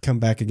can't come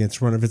back against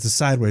front if it's a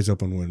sideways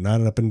open window, not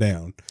an up and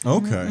down.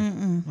 Okay.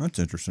 That's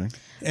interesting.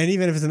 And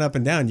even if it's an up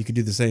and down, you could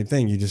do the same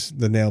thing.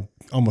 The nail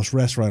almost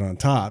rests right on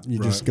top. You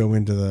just go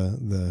into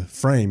the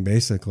frame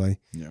basically.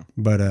 Yeah.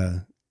 But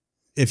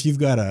if you've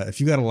got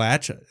a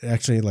latch,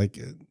 actually, like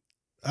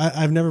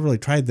I've never really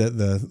tried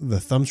the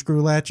thumb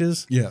screw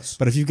latches. Yes.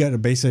 But if you've got a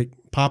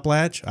basic pop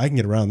latch, I can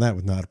get around that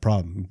with not a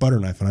problem. Butter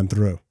knife and I'm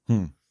through.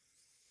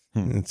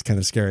 It's kind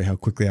of scary how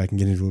quickly I can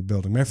get into a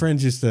building. My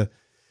friends used to,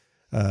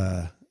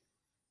 when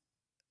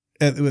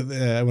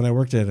I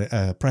worked at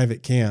a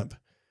private camp,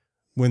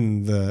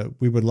 when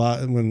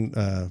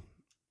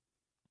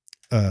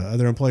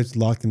other employees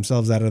locked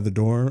themselves out of the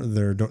door,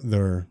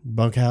 their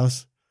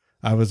bunkhouse,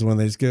 I was the one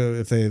they just go,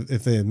 if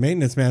the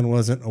maintenance man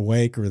wasn't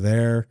awake or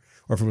there,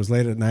 or if it was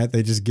late at night,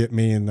 they just get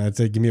me and I'd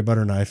say, give me a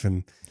butter knife.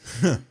 And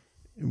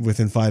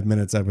within 5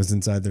 minutes, I was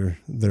inside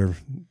their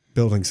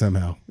building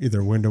somehow,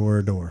 either a window or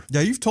a door. Yeah,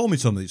 you've told me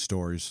some of these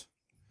stories.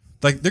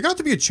 Like there got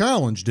to be a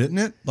challenge, didn't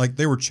it? Like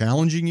they were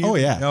challenging you. Oh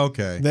yeah.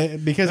 Okay.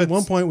 Because at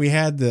one point we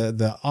had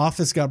the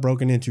office got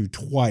broken into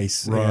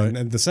twice, Right.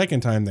 and the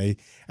second time they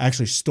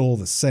actually stole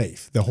the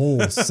safe, the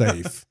whole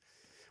safe,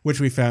 which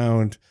we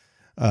found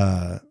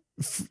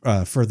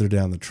further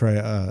down the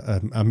trail,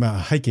 a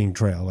hiking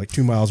trail, like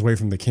 2 miles away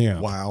from the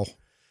camp. Wow.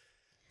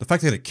 The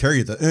fact they had to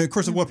carry that, and of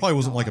course, it probably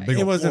wasn't like a big.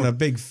 It wasn't a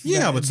big.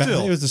 Yeah, but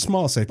still, it was a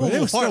small safe, but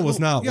it still was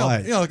not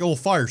light. Yeah, like a little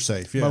fire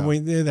safe. Yeah.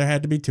 But there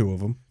had to be two of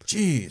them.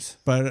 Jeez.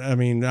 But I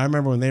mean, I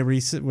remember when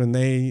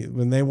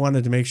they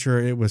wanted to make sure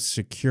it was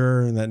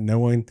secure and that no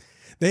one,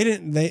 they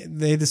didn't.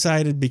 They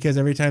decided because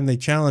every time they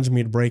challenged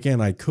me to break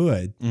in, I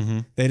could. Mm-hmm.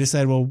 They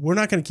decided, well, we're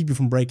not going to keep you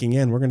from breaking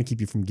in. We're going to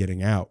keep you from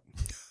getting out.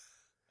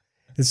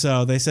 And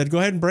so they said, go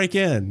ahead and break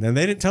in. And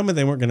they didn't tell me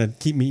they weren't going to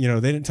keep me. You know,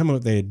 they didn't tell me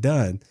what they had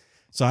done.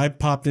 So I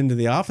popped into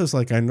the office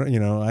like I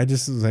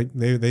just was like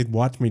they'd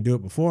watched me do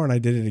it before, and I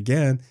did it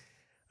again.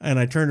 And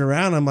I turned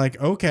around. I'm like,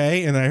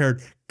 okay, and I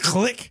heard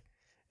click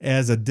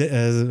as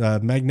a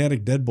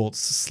magnetic deadbolt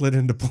slid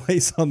into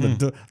place on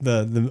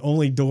the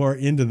only door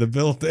into the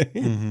building.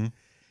 Mm-hmm.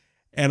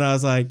 And I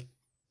was like,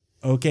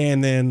 okay.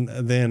 And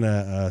then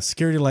a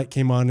security light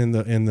came on in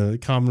the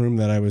comm room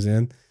that I was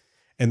in.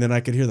 And then I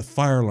could hear the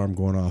fire alarm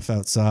going off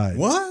outside.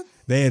 What?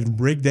 They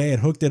had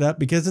hooked it up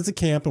because it's a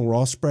camp and we're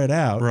all spread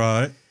out.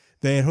 Right.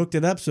 They had hooked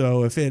it up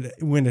so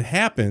when it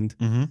happened,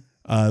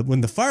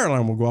 when the fire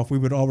alarm would go off, we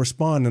would all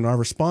respond, and our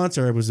response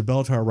area was the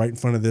bell tower right in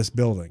front of this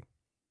building.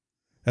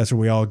 That's where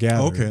we all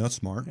gathered. Okay, that's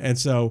smart. And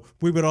so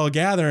we would all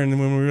gather, and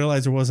when we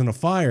realized there wasn't a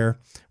fire,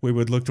 we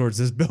would look towards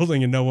this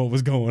building and know what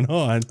was going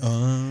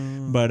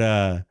on. But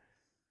I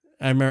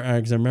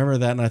remember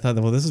that, and I thought,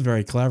 well, this is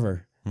very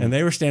clever. And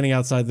they were standing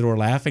outside the door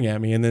laughing at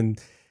me. And then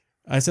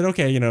I said,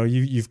 okay,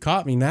 you've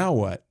caught me, now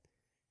what?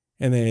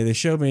 And they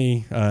showed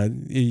me,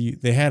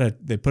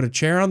 they put a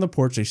chair on the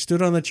porch. They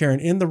stood on the chair,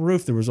 and in the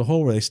roof, there was a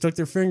hole where they stuck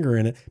their finger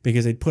in it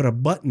because they'd put a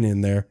button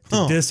in there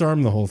to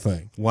disarm the whole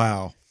thing.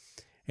 Wow.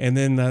 And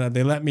then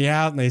they let me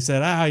out, and they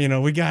said,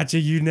 we got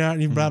you now,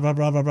 blah, blah,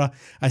 blah, blah, blah.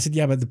 I said,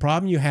 yeah, but the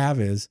problem you have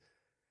is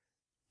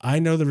I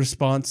know the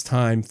response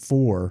time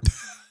for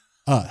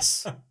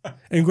us.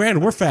 And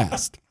granted, we're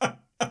fast.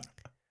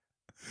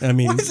 I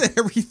mean, why is it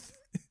everything?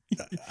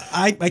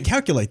 I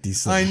calculate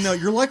these things. I know.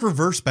 You're like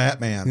reverse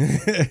Batman.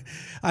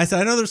 I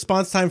said, I know the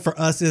response time for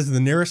us is the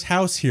nearest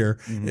house here.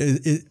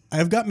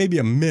 I've got maybe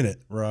a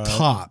minute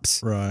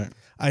tops. Right.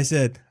 I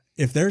said,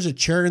 if there's a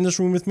chair in this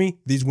room with me,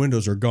 these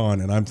windows are gone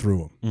and I'm through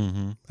them.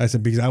 Mm-hmm. I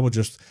said, because I will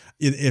just,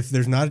 if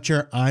there's not a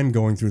chair, I'm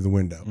going through the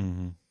window.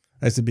 Mm-hmm.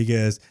 I said,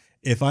 because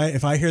if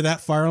I hear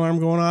that fire alarm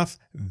going off,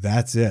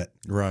 that's it.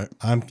 Right.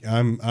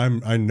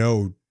 I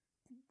know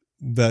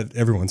that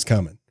everyone's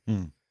coming.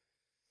 Mm.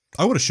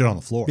 I would have shit on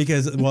the floor.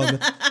 Because, well,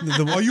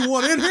 oh, you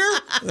want in here?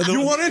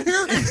 You want in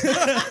here?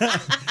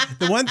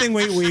 The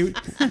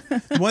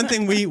one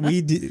thing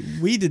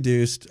we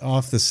deduced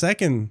off the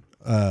second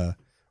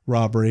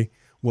robbery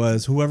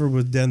was whoever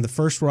was done the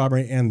first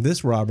robbery and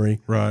this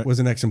robbery was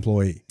an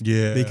ex-employee.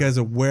 Yeah, because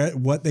of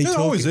what they took.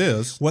 Always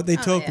is what they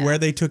took, where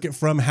they took it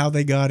from, how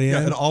they got in.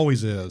 Yeah, it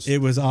always is. It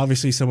was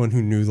obviously someone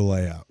who knew the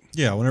layout.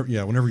 Yeah,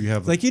 whenever you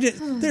have like you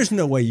didn't. There's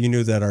no way you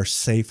knew that our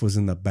safe was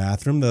in the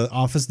bathroom. The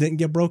office didn't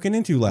get broken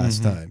into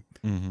last time,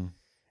 and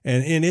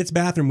in its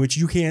bathroom, which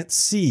you can't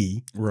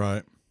see,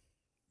 right?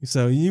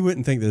 So you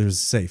wouldn't think there was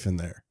a safe in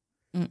there.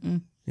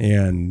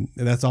 And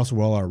that's also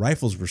where all our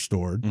rifles were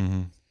stored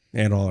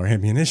and all our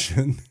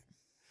ammunition.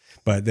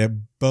 But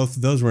both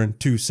of those were in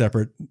two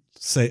separate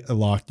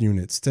locked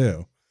units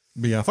too.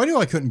 But yeah, if I knew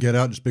I couldn't get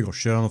out, just big old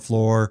shit on the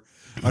floor.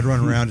 I'd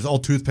run around, just all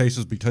toothpaste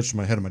would be touching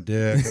my head and my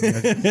dick.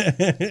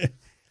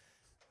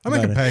 I'd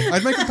make him pay.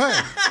 I'd make him pay.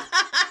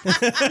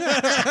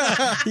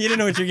 You didn't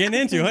know what you're getting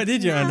into, huh?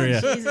 Did you,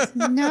 Andrea?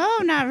 No,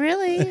 not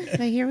really.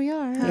 But here we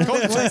are.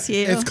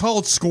 It's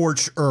called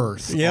scorched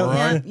earth. Yeah,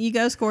 right? You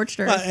go scorched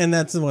earth. And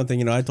that's the one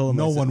thing, I told him.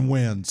 No one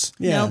wins.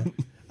 Yeah. Nope.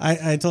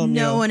 I told him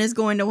no one is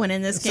going to win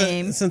in this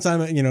game. Since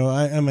I'm,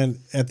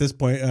 at this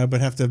point, I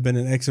would have to have been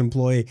an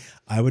ex-employee.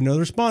 I would know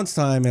the response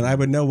time, and I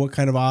would know what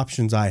kind of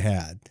options I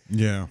had.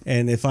 Yeah.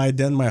 And if I had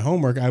done my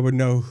homework, I would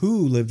know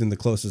who lived in the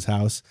closest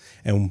house,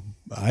 and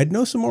I'd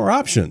know some more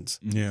options.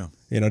 Yeah.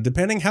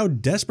 Depending how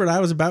desperate I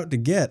was about to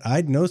get,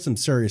 I'd know some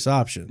serious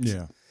options.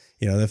 Yeah.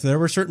 If there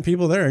were certain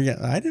people there,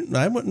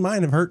 I wouldn't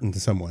mind of hurting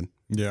someone.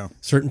 Yeah.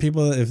 Certain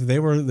people, if they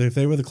were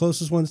the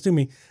closest ones to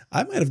me,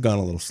 I might have gone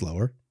a little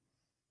slower.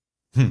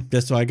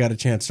 Just so I got a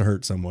chance to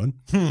hurt someone.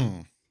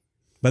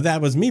 But that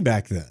was me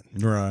back then.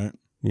 Right.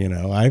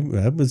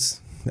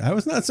 I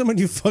was not someone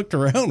you fucked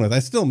around with. I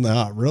still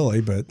not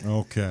really, but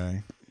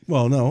okay.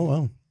 Well,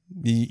 no,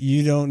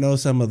 you don't know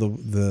some of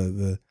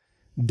the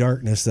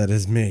darkness that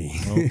is me.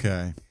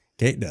 Okay.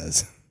 Kate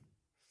does.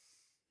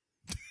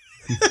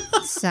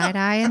 Side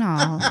eye and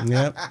all.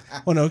 Yep.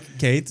 Well, no,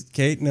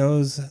 Kate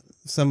knows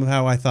some of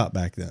how I thought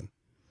back then.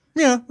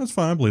 Yeah, that's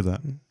fine. I believe that.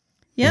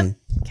 Yep.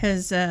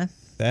 Because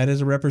that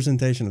is a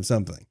representation of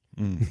something.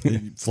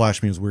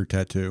 Flash me his weird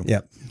tattoo.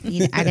 Yep.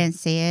 I didn't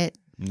see it.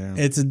 No.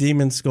 It's a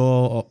demon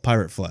skull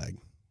pirate flag.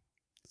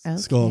 Okay.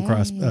 Skull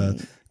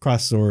and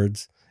cross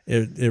swords.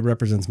 It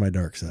represents my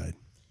dark side.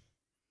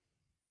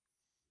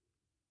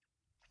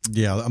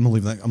 Yeah, I'm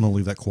gonna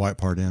leave that quiet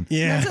part in.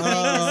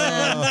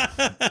 Yeah.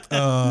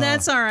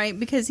 That's all right,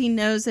 because he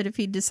knows that if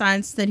he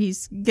decides that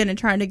he's gonna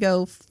try to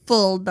go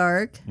full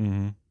dark,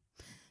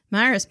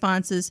 my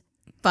response is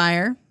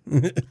fire.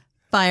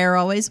 Fire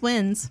always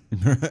wins.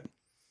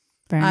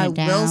 Burn I it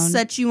down. will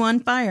set you on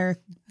fire.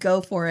 Go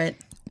for it.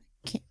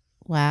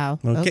 Wow.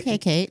 Well, okay,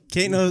 Kate.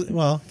 Kate knows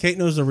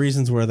the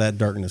reasons where that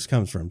darkness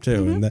comes from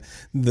too, and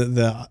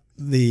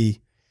the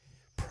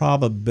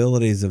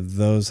probabilities of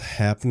those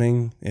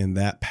happening in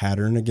that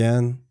pattern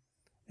again,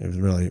 it was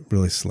really,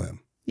 really slim.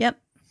 Yep.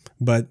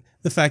 But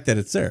the fact that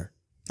it's there,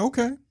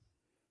 Okay.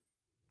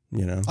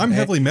 you know, I'm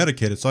heavily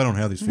medicated, so I don't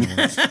have these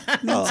feelings.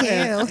 well, too.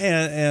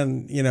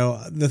 and you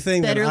know, the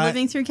thing Better that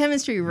living through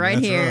chemistry right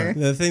That's here. right.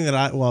 the thing that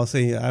I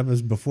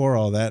was before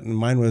all that, and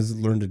mine was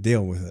learn to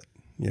deal with it.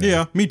 You know?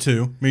 Yeah, me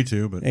too. Me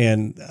too. But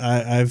And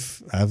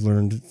I've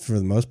learned for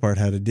the most part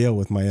how to deal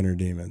with my inner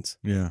demons.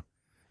 yeah,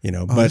 You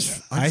know, Oh,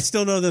 but I I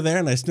still know they're there,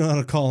 and I still know how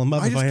to call them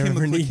up I if just I ever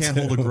chemically need can't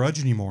to. hold a grudge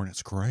anymore, and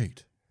it's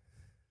great.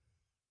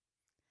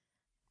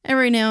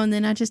 Every now and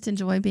then, I just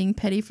enjoy being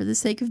petty for the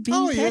sake of being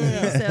Oh, petty.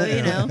 yeah. So,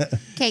 you know.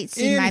 Kate's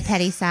seen my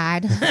petty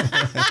side.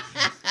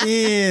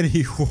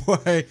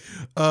 Anyway,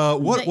 But,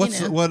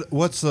 you know.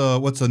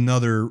 what's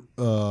another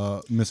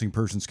missing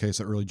persons case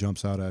that really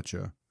jumps out at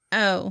you?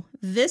 Oh,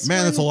 this Man,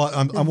 one. that's a lot.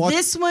 I'm watching.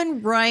 This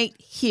one right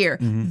here.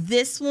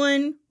 This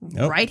one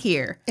Nope. right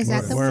here. Is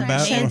that the We're one I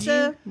about- showed you?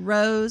 Samantha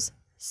Rose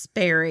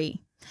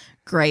Sperry,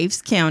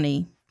 Graves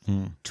County,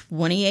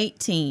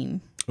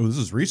 2018. Oh, this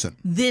is recent.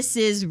 This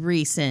is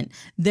recent.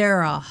 There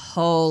are a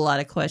whole lot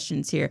of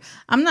questions here.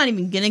 I'm not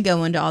even going to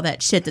go into all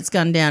that shit that's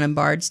gone down in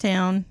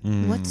Bardstown.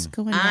 What's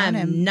going on?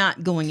 I'm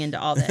not going into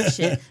all that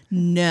shit.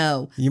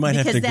 No. You might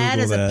have to that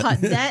Google is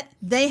that. that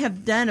they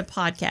have done a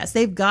podcast.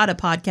 They've got a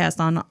podcast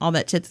on all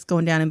that shit that's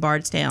going down in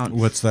Bardstown.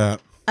 What's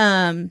that?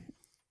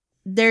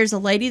 There's a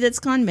lady that's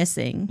gone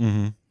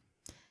missing.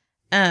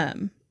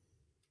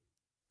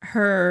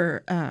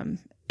 Her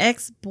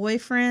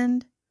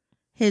ex-boyfriend,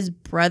 his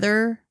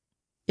brother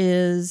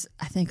is,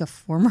 I think, a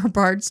former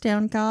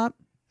Bardstown cop.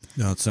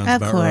 No, it sounds Of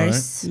about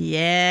course.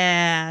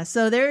 Yeah.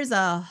 So there's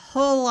a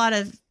whole lot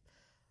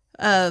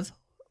of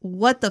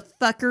what the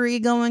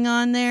fuckery going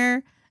on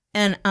there.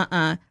 And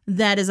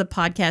that is a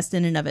podcast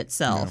in and of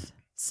itself.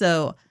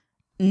 So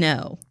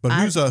no.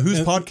 right. But whose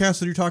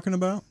podcast are you talking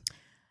about?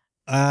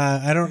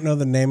 I don't know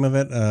the name of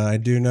it. I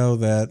do know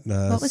that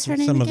What was her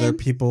name some of their again?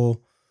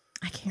 people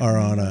I can't are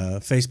remember. on a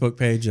Facebook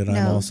page that I'm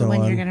No, also the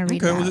one on. you're going to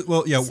read Okay. about.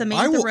 Well, yeah.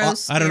 Samantha I will.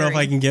 Rose I don't know if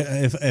I Sperry. can get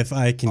if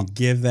I can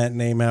give that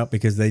name out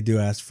because they do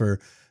ask for,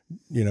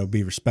 you know,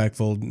 be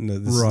respectful. No,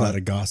 this is Right. not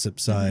a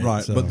gossip site.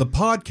 Right, so. but the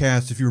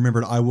podcast, if you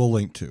remember it, I will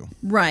link to.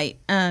 Right.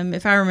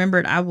 If I remember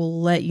it, I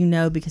will let you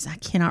know because I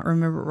cannot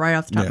remember it right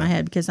off the top of Yeah. my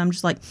head because I'm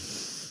just like,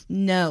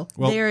 no,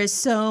 Well- there is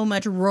so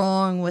much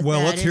wrong with that.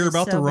 Well, let's It hear is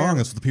about so the wrong. bad.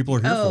 That's what the people are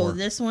here Oh, for.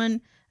 this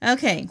one.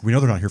 Okay. We know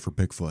they're not here for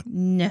Bigfoot.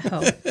 No.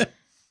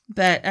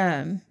 But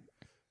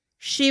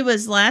she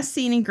was last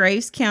seen in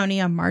Graves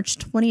County on March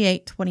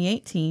 28,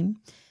 2018.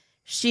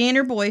 She and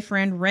her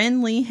boyfriend,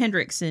 Ren Lee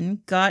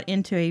Hendrickson, got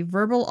into a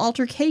verbal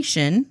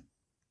altercation,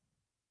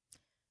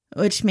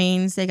 which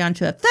means they got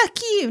into a fuck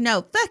you,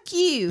 no, fuck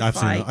you I've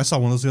seen fight. it. I saw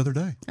one of those the other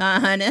day.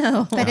 I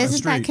know. But Down the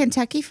isn't that street.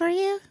 Kentucky for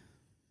you?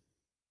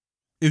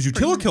 It was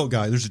Utilitilt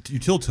guy. There's a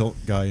Utilitilt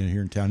guy in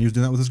here in town. He was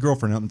doing that with his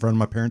girlfriend out in front of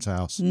my parents'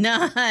 house.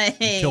 Nice.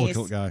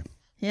 Utilitilt guy.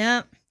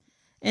 Yep.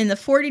 In the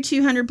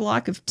 4200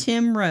 block of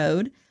Tim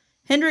Road,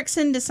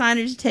 Hendrickson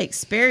decided to take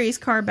Sperry's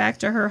car back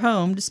to her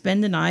home to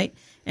spend the night,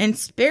 and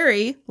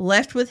Sperry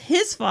left with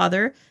his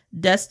father,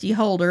 Dusty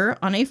Holder,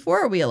 on a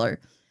four-wheeler.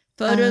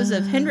 Photos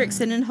of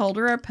Hendrickson and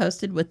Holder are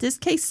posted with this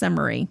case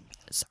summary.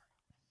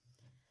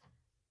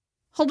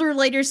 Holder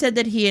later said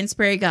that he and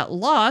Sperry got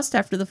lost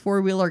after the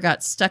four-wheeler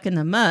got stuck in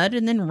the mud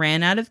and then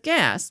ran out of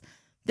gas.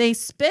 They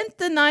spent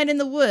the night in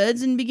the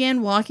woods and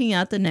began walking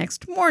out the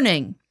next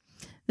morning.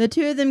 The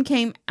two of them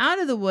came out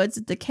of the woods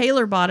at the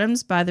Kaler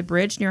Bottoms by the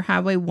bridge near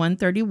Highway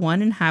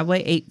 131 and Highway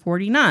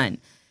 849.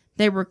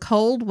 They were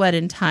cold, wet,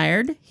 and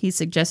tired. He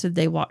suggested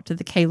they walk to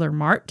the Kaler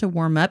Mart to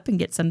warm up and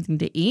get something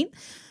to eat,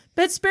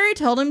 but Sperry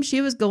told him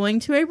she was going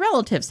to a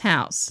relative's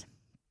house.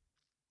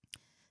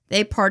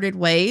 They parted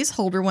ways.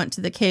 Holder went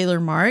to the Kaler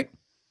Mart.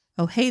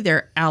 Oh, hey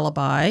there,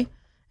 alibi.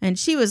 And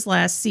she was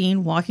last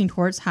seen walking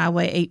towards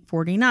Highway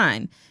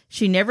 849.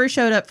 She never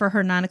showed up for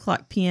her 9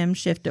 o'clock p.m.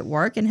 shift at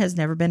work and has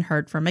never been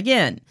heard from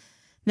again.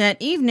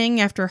 That evening,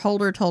 after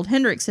Holder told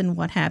Hendrickson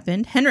what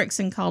happened,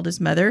 Hendrickson called his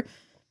mother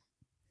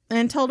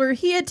and told her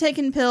he had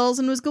taken pills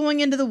and was going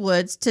into the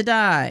woods to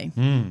die.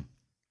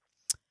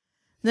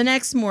 The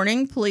next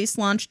morning, police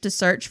launched a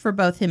search for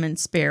both him and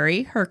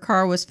Sperry. Her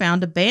car was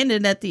found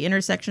abandoned at the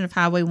intersection of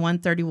Highway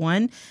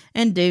 131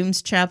 and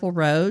Dooms Chapel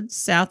Road,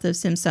 south of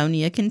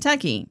Simpsonia,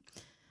 Kentucky.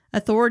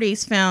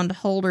 Authorities found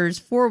Holder's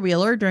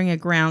four-wheeler during a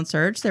ground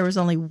search. There was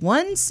only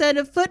one set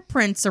of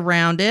footprints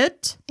around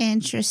it.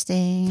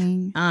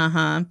 Interesting.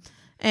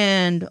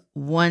 And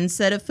one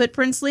set of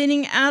footprints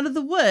leading out of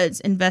the woods.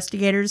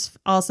 Investigators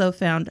also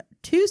found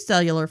 2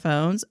 cellular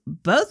phones,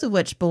 both of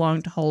which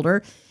belonged to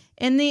Holder,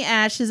 in the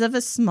ashes of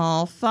a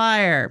small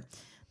fire.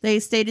 They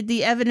stated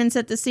the evidence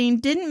at the scene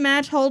didn't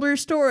match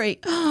Holder's story.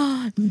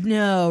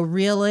 No,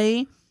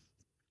 really?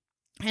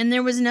 And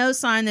there was no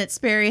sign that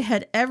Sperry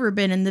had ever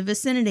been in the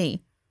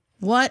vicinity.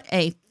 What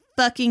a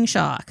fucking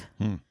shock.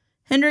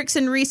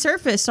 Hendrickson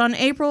resurfaced on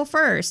April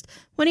 1st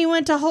when he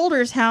went to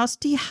Holder's house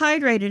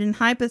dehydrated and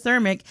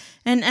hypothermic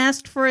and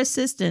asked for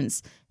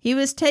assistance. He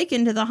was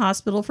taken to the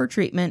hospital for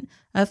treatment.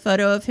 A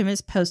photo of him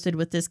is posted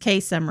with this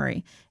case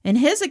summary. In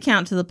his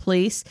account to the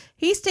police,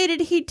 he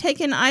stated he'd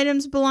taken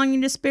items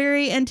belonging to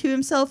Sperry and to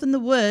himself in the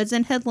woods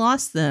and had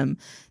lost them.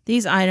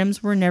 These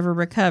items were never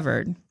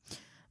recovered.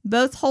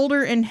 Both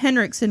Holder and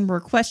Henriksen were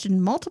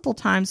questioned multiple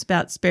times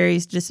about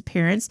Sperry's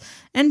disappearance,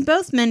 and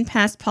both men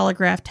passed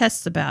polygraph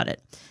tests about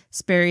it.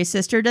 Sperry's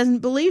sister doesn't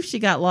believe she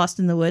got lost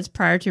in the woods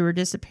prior to her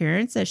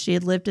disappearance, as she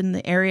had lived in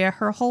the area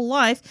her whole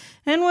life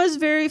and was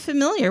very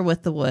familiar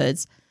with the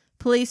woods.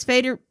 Police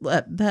later,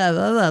 blah, blah,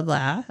 blah,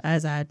 blah,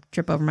 as I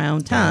trip over my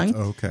own tongue.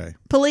 Okay.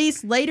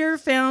 Police later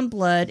found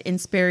blood in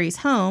Sperry's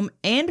home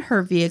and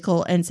her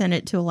vehicle and sent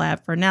it to a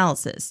lab for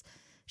analysis.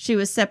 She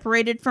was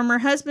separated from her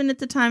husband at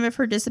the time of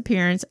her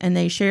disappearance, and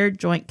they shared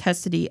joint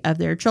custody of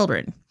their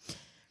children.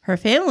 Her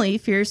family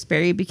fears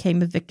Sperry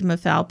became a victim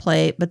of foul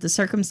play, but the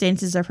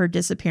circumstances of her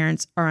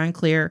disappearance are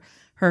unclear.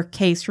 Her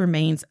case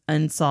remains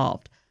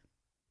unsolved.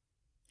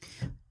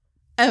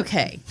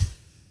 Okay.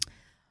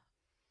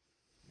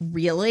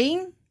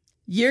 Really?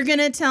 You're going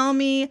to tell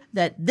me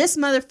that this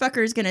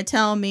motherfucker is going to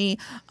tell me,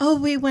 oh,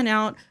 we went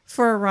out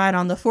for a ride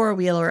on the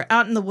four-wheeler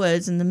out in the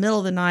woods in the middle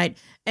of the night,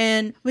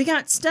 and we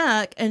got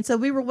stuck, and so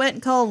we were wet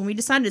and cold, and we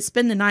decided to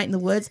spend the night in the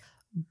woods.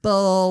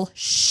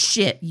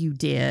 Bullshit, you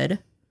did.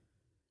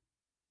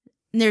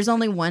 And there's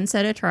only one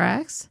set of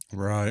tracks?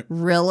 Right.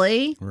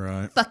 Really?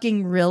 Right.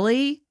 Fucking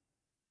really?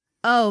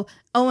 Oh,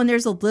 and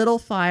there's a little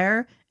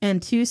fire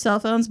and 2 cell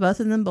phones, both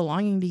of them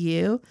belonging to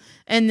you.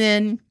 And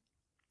then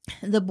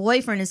the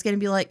boyfriend is going to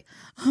be like,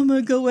 I'm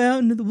going to go out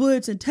into the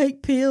woods and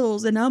take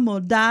pills and I'm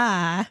going to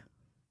die.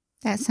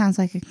 That sounds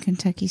like a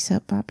Kentucky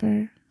soap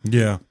opera.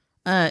 Yeah.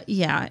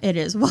 Yeah, it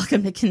is.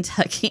 Welcome to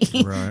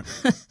Kentucky. Right.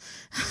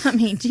 I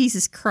mean,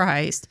 Jesus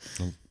Christ.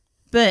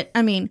 But,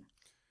 I mean,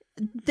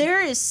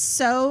 there is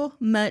so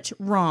much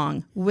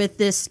wrong with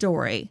this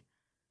story.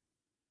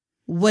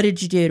 What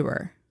did you do to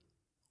her?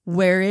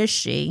 Where is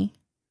she?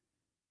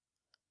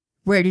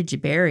 Where did you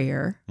bury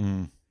her?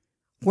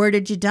 Where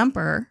did you dump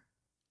her?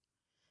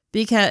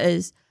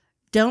 Because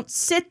don't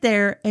sit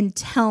there and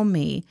tell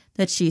me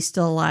that she's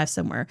still alive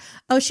somewhere.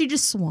 Oh, she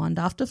just swanned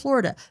off to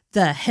Florida.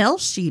 The hell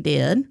she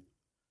did.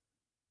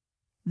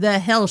 The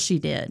hell she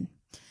did.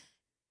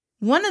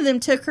 One of them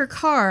took her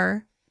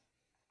car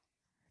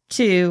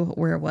to,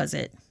 where was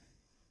it?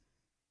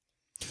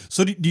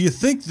 So do you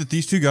think that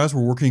these 2 guys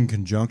were working in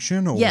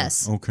conjunction? Or?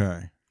 Yes.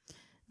 Okay.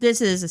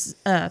 This is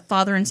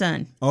father and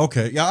son.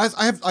 Okay. Yeah,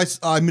 I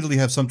admittedly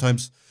have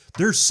sometimes,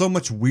 there's so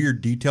much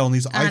weird detail in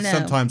these. I know.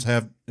 sometimes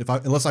have,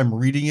 unless I'm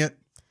reading it,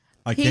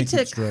 I He can't took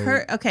keep straight.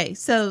 her. Okay,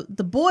 so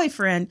the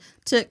boyfriend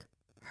took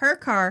her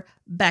car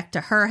back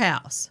to her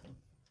house.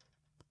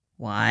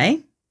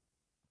 Why?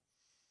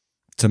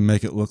 To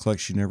make it look like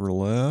she never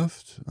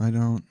left? I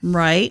don't.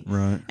 Right.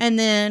 Right. And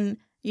then,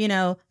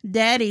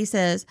 daddy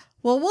says,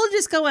 well, we'll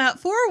just go out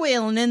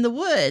four-wheeling in the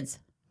woods.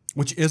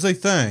 Which is a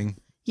thing.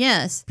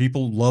 Yes.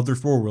 People love their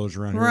four-wheelers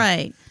around here.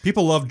 Right.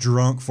 People love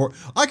drunk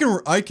I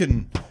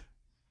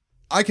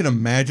can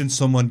imagine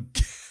someone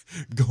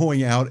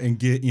going out and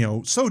get,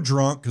 so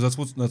drunk, because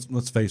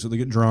let's face it, they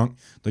get drunk,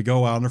 they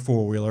go out on their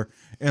four-wheeler,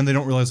 and they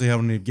don't realize they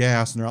haven't any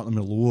gas, and they're out in the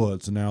middle of the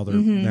woods, and now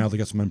they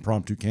got some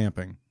impromptu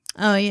camping.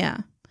 Oh, yeah.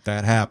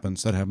 That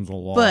happens a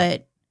lot.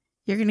 But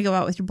you're going to go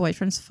out with your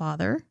boyfriend's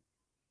father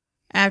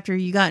after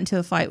you got into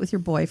a fight with your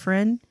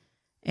boyfriend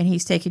and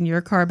he's taking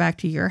your car back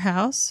to your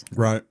house?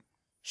 Right.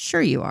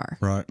 Sure you are.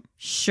 Right.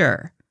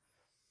 Sure.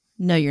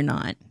 No, you're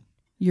not.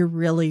 You're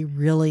really,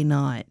 really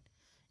not.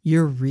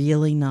 You're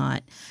really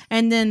not.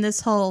 And then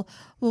this whole,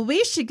 well,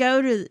 we should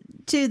go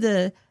to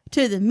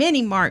the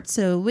mini mart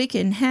so we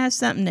can have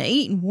something to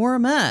eat and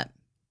warm up.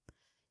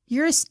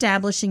 You're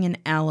establishing an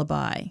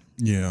alibi.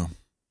 Yeah.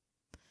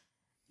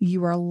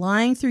 You are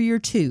lying through your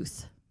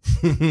tooth.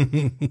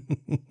 You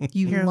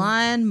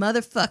lying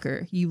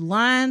motherfucker. You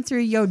lying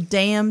through your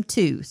damn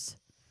tooth.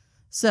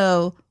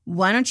 So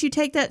why don't you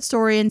take that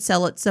story and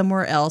sell it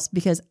somewhere else?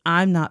 Because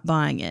I'm not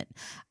buying it.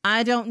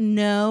 I don't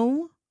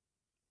know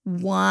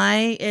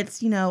why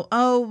it's,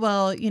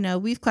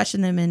 we've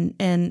questioned them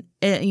and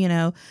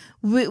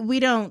we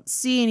don't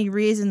see any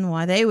reason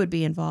why they would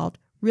be involved.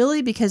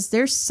 Really? Because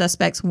they're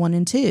suspects 1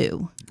 and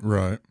 2.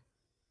 Right.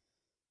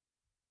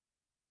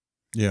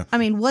 Yeah. I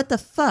mean, what the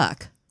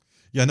fuck?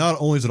 Yeah, not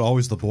only is it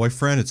always the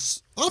boyfriend,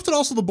 it's often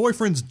also the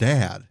boyfriend's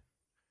dad.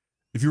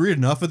 If you read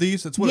enough of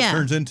these, that's what it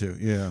turns into.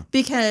 Yeah.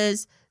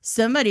 Because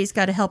somebody's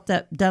got to help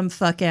that dumb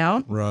fuck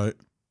out. Right.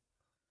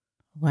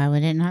 Why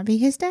would it not be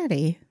his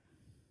daddy?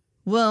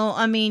 Well,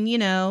 I mean,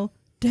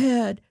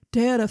 Dad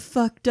have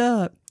fucked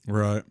up.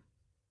 Right.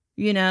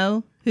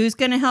 Who's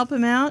going to help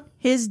him out?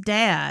 His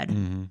dad.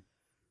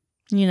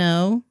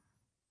 Mm-hmm.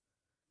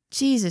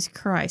 Jesus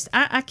Christ.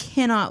 I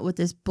cannot with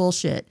this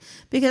bullshit,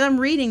 because I'm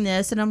reading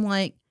this and I'm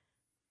like,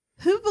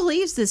 who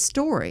believes this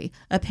story?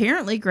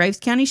 Apparently Graves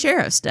County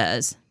Sheriff's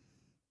does.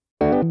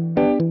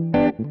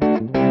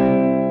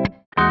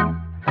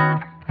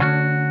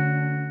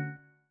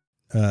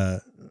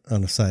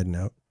 On a side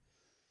note,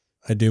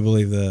 I do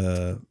believe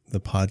the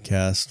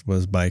podcast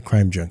was by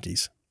Crime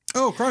Junkies.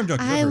 Oh, Crime Junkies.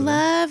 I've I heard of them.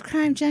 love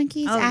Crime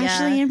Junkies. Oh,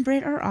 Ashley yeah. and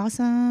Britt are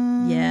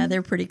awesome. Yeah,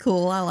 they're pretty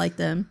cool. I like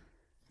them.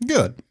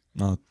 Good.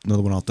 Another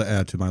one I'll have to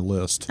add to my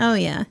list. Oh,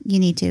 yeah. You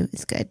need to.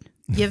 It's good.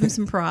 Give them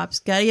some props.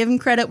 Got to give them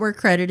credit where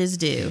credit is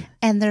due.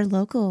 And they're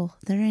local.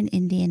 They're in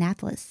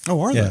Indianapolis.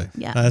 Oh, are Yeah, they?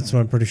 Yeah. That's what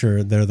I'm pretty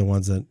sure they're the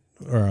ones that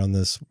are on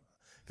this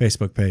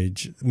Facebook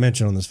page,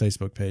 mentioned on this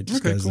Facebook page,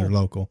 just Okay, because cool. they're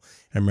local.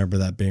 I remember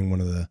that being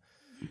one of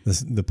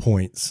the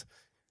points.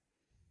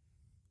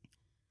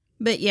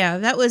 But yeah,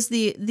 that was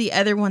the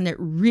other one that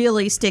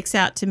really sticks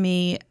out to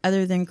me,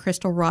 other than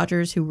Crystal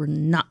Rogers, who we're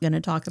not going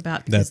to talk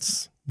about.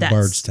 Because That's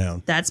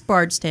Bardstown. That's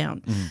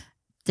Bardstown.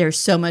 There's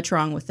so much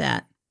wrong with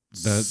that.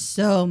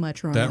 So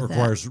much wrong That with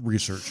requires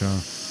research, huh?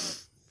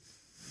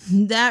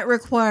 that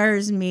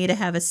requires me to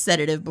have a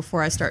sedative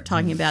before I start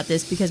talking about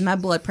this because my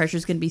blood pressure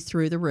is going to be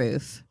through the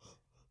roof.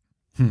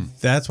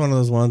 That's one of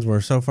those ones where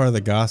so far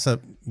the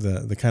gossip,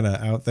 the kind of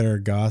out there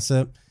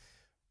gossip,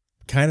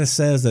 kind of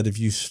says that if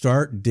you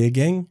start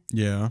digging,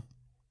 Yeah.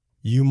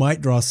 you might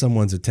draw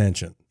someone's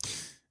attention.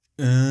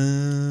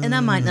 And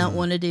I might not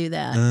want to do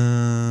that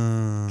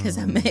because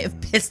I may have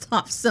pissed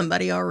off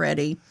somebody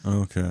already.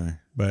 Okay.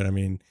 But I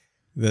mean,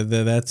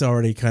 that's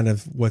already kind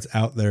of what's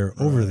out there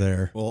over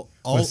there. Well,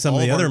 With some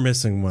of the other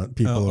missing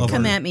people. of over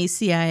Come there. at me,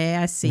 CIA.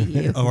 I see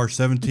you. of our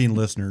 17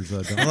 listeners.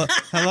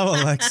 Hello,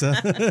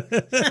 Alexa.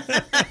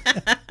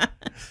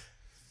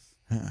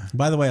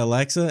 By the way,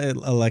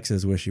 Alexa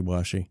is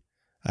wishy-washy.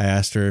 I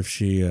asked her if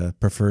she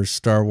prefers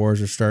Star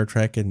Wars or Star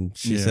Trek, and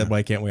she Yeah. said,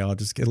 "Why can't we all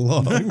just get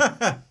along?"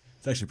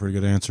 It's actually a pretty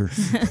good answer.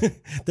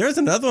 There's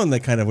another one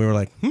that kind of we were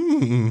like,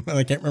 and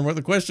I can't remember what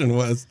the question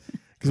was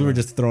because we were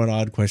just throwing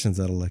odd questions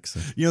at Alexa.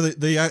 You know,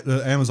 the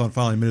Amazon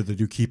finally admitted they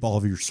do keep all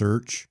of your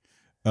search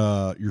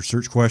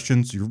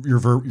questions, your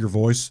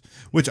voice,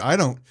 which I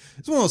don't.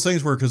 It's one of those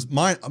things where because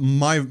my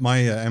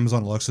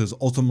Amazon Alexa is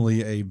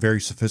ultimately a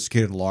very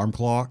sophisticated alarm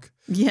clock.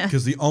 Yeah.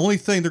 Because the only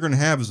thing they're going to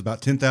have is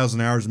about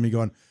 10,000 hours of me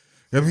going,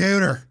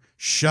 computer,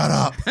 shut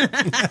up.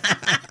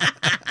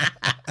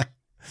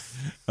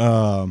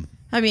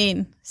 I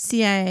mean,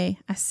 CIA,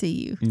 I see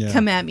you. Yeah.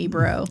 Come at me,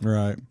 bro.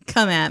 Right.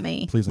 Come at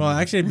me. Please. Well, don't.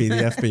 actually, it'd be the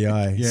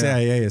FBI. Yeah.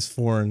 CIA is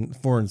foreign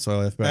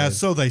soil. FBI.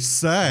 So they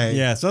say.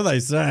 Yeah, so they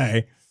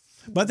say.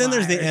 But then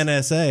there's the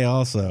NSA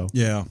also,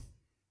 Yeah.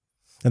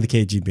 and the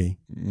KGB.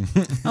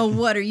 Oh,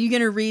 what? Are you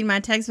going to read my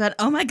text about,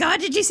 oh my God,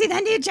 did you see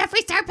that new Jeffree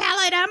Star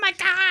palette? Oh my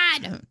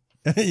God.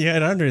 Yeah,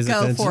 it under his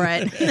Go attention. for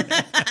it.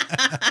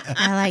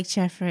 I like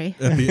Jeffrey.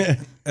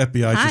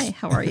 FBI. Hi, Just,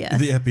 how are you?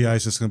 the FBI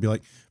is just going to be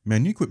like,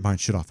 man, you quit buying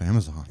shit off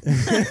Amazon.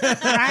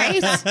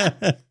 Right?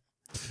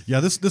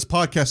 Yeah, this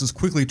podcast is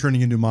quickly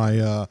turning into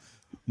my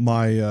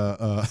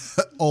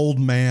old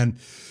man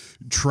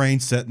train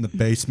set in the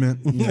basement.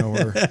 You know,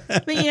 or,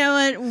 But you know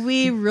what?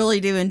 We really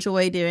do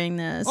enjoy doing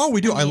this. oh, we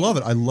do. I mean, love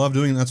it. I love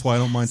doing it. That's why I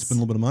don't mind spending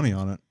a little bit of money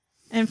on it.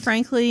 And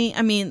frankly,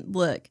 I mean,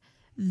 look,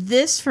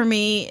 this for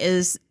me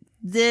is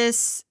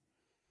this.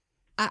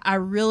 I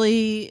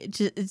really,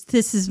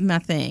 this is my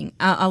thing.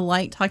 I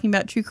like talking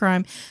about true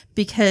crime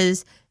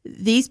because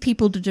these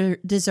people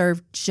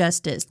deserve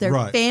justice. Their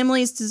Right.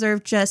 families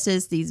deserve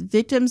justice. These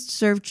victims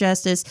deserve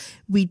justice.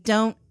 We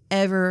don't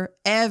ever,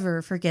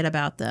 ever forget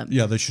about them.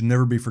 Yeah, they should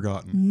never be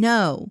forgotten.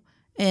 No.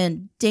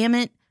 And damn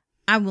it,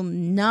 I will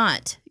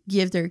not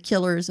give their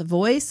killers a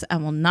voice. I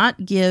will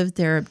not give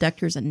their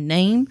abductors a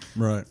name.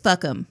 Right.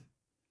 Fuck them.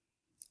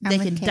 They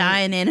I'm can okay. die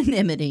in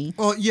anonymity.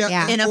 Well, yeah,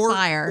 Yeah. In a or,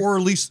 fire. or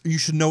at least you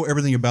should know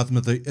everything about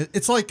them.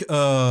 It's like,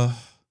 I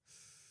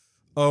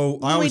When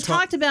we always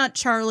talked about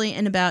Charlie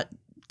and about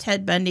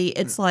Ted Bundy,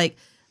 it's like,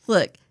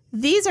 look,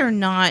 these are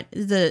not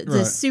the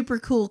Right. super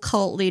cool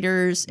cult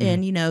leaders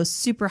and, you know,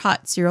 super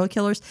hot serial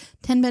killers.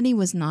 Ted Bundy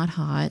was not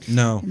hot.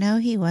 no. No,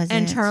 he wasn't.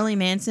 And Charlie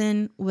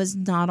Manson was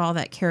not all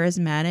that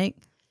charismatic.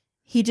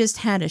 He just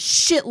had a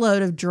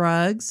shitload of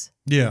drugs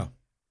Yeah.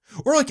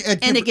 Or like Ed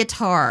and a Kemper.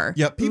 guitar.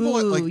 Yeah, people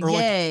Ooh, like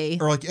yay.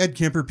 like Ed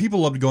Kemper. People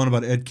love to go on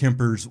about Ed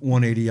Kemper's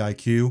 180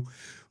 IQ.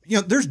 You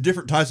know, there's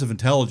different types of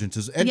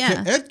intelligences.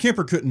 Yeah. Ed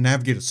Kemper couldn't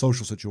navigate a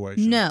social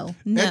situation. No.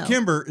 Ed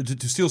Kemper,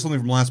 to steal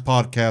something from last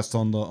podcast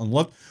on the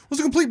left, was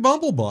a complete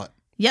bumblebutt.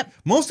 Yep.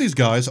 Most of these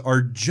guys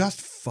are just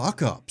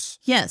fuck ups.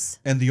 Yes.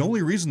 And the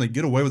only reason they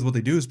get away with what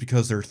they do is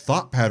because their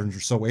thought patterns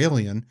are so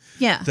alien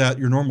Yeah. that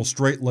your normal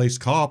straight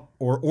laced cop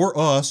or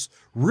us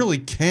really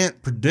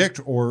can't predict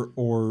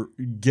or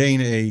gain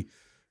a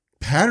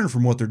pattern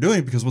from what they're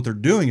doing because what they're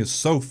doing is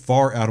so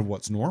far out of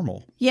what's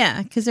normal.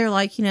 Yeah, because they're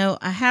like, you know,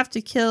 I have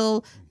to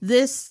kill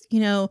this, you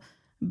know,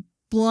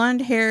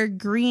 blonde-haired,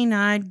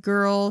 green-eyed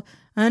girl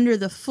under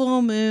the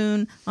full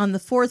moon on the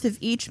 4th of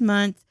each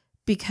month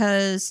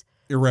because,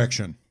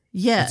 Erection.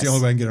 yes, That's the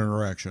only way I can get an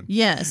erection.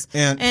 yes,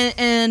 And-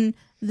 and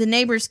the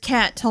neighbor's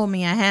cat told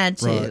me I had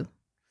to, Right.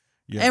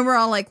 Yeah. and we're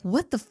all like,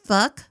 what the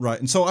fuck? Right.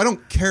 And so I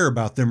don't care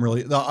about them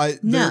really.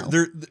 No.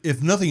 They're,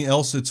 if nothing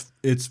else,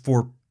 it's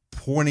for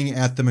pointing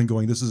at them and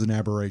going, this is an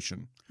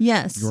aberration.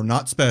 Yes, You're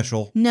not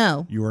special.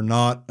 no, You are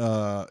not,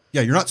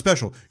 you're not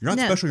special. You're not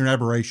No. special. You're an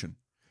aberration.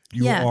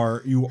 You Yeah.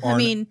 are. I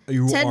mean,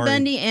 you Ted are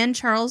Bundy and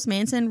Charles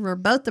Manson were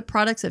both the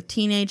products of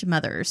teenage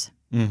mothers.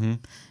 Mm-hmm.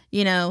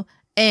 you know,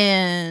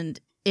 and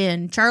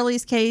in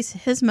Charlie's case,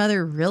 his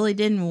mother really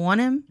didn't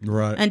want him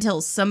Right.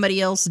 until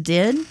somebody else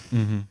did.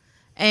 Mm-hmm.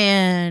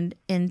 And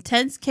in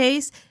Ted's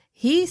case,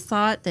 he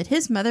thought that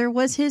his mother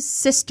was his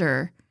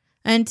sister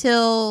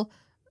until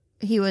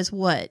he was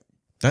what?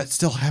 That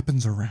still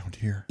happens around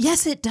here.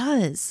 Yes, it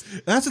does.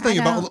 And that's the thing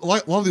I about a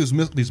lot of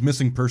these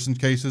missing person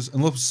cases,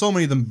 and with so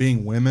many of them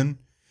being women,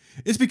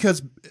 is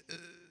because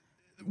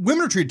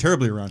women are treated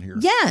terribly around here.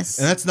 Yes.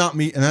 And that's not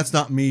me. And that's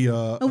not me.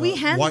 We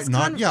had white this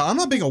knot. Yeah, I'm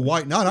not being a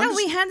white knot. No,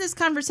 we had this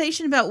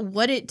conversation about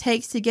what it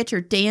takes to get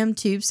your damn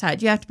tubes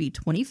tied. You have to be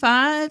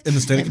 25. in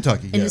the state of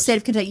Kentucky. In the state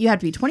of Kentucky, you have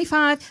to be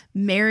 25,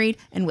 married,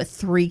 and with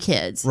 3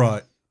 kids.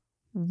 Right.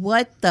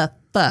 What the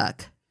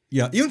fuck?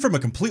 Yeah, even from a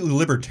completely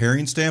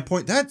libertarian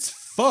standpoint, that's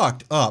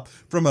fucked up.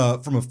 From a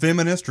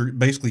feminist or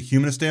basically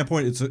humanist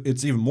standpoint,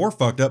 it's even more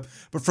fucked up.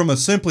 But from a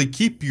simply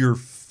keep your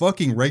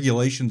fucking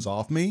regulations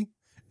off me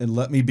and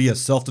let me be a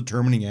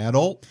self-determining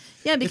adult.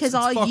 Yeah, because it's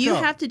all fucked you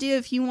up. have to do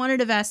if you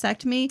wanted a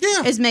vasectomy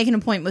Yeah. is make an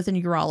appointment with a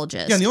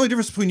urologist. Yeah, and the only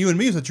difference between you and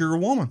me is that you're a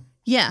woman.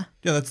 Yeah.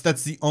 Yeah,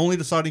 that's the only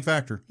deciding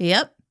factor.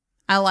 Yep.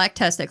 I lack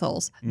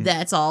testicles. Mm.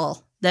 That's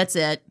all. That's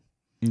it.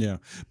 Yeah,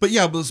 but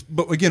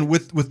again,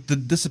 with the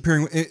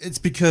disappearing, it's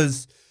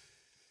because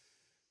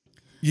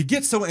you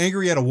get so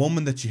angry at a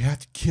woman that you have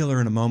to kill her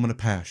in a moment of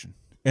passion,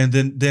 and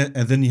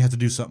then you have to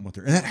do something with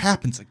her, and that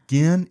happens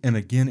again and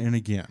again and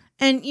again.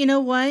 And you know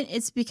what?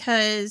 It's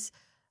because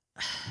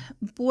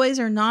boys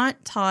are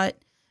not taught,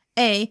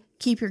 A,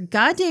 keep your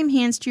goddamn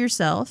hands to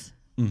yourself,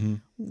 Mm-hmm.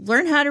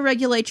 learn how to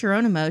regulate your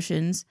own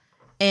emotions,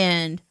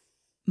 and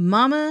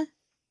mama,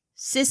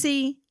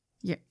 sissy,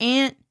 your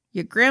aunt,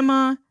 your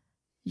grandma,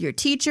 your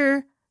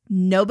teacher,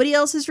 nobody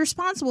else is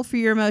responsible for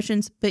your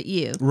emotions but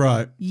you.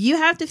 Right. You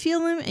have to feel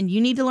them, and you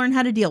need to learn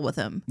how to deal with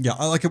them. Yeah,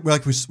 I like it.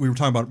 Like we were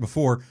talking about it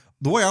before.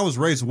 The way I was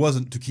raised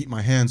wasn't to keep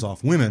my hands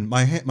off women.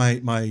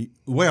 The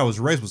way I was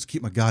raised was to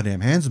keep my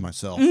goddamn hands on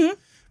myself,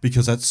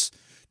 because that's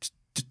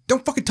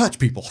don't fucking touch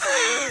people.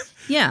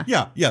 Yeah.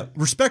 Yeah.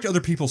 Respect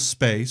other people's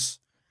space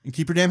and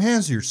keep your damn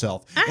hands to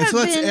yourself.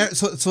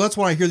 So that's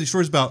why I hear these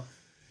stories about,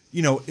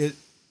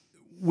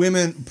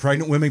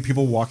 pregnant women,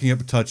 people walking up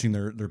and touching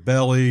their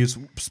bellies,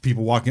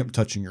 people walking up and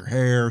touching your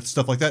hair,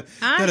 stuff like that.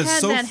 I that had is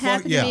so that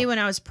happen to me when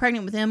I was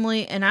pregnant with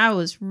Emily, and I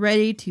was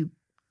ready to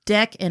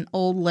deck an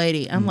old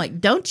lady. I'm like,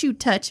 don't you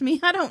touch me.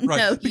 I don't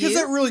know because you.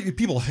 that really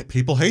people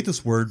hate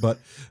this word, but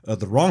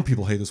the wrong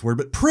people hate this word.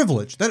 But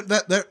privilege,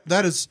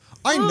 that is.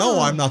 I know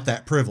I'm not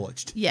that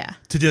privileged. Yeah.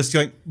 To just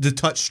to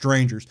touch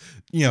strangers.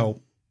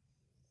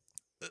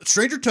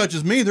 Stranger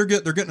touches me, they're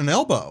getting an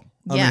elbow.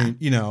 Yeah. I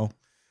mean,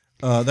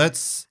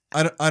 that's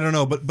I don't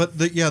know, but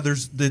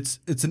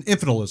it's an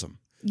infantilism.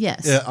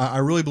 Yes. Yeah, I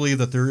really believe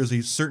that there is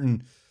a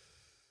certain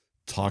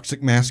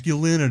toxic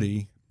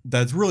masculinity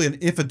that's really an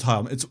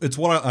infantile. It's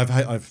what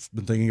I've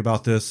been thinking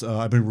about this.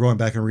 I've been going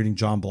back and reading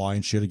John Bly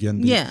and shit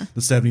again. The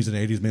 70s and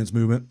 80s men's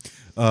movement.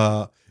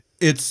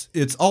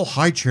 It's all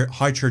high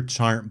church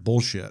tyrant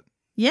bullshit.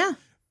 Yeah.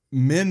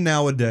 Men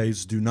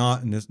nowadays do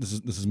not, and this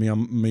is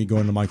me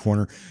going to my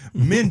corner.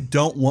 Men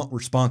don't want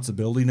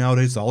responsibility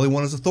nowadays. All they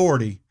want is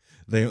authority.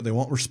 They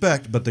want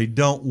respect, but they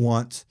don't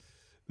want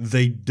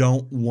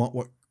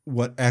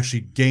what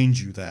actually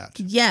gains you that.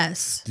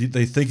 Yes.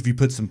 They think if you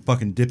put some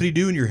fucking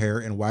dippity-doo in your hair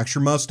and wax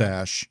your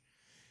mustache,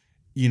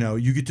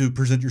 you get to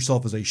present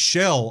yourself as a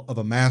shell of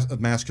of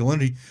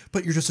masculinity,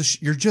 but you're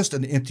just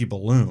an empty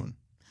balloon.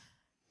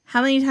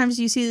 How many times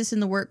do you see this in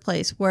the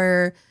workplace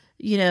where,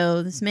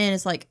 this man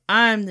is like,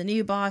 I'm the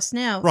new boss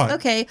now. Right.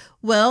 Okay,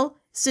 well,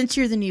 since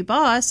you're the new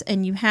boss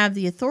and you have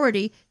the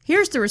authority,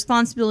 here's the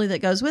responsibility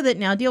that goes with it.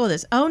 Now deal with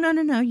this. Oh,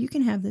 no, you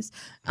can have this.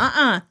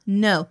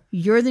 No,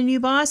 you're the new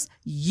boss.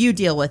 You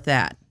deal with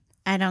that.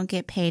 I don't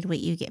get paid what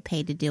you get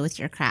paid to deal with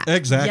your crap.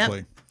 Exactly.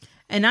 Yep.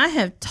 And I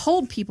have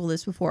told people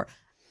this before.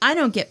 I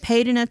don't get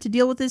paid enough to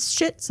deal with this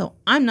shit, so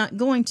I'm not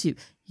going to.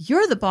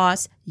 You're the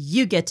boss.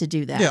 You get to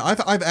do that. Yeah,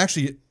 I've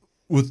actually,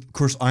 of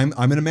course, I'm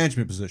in a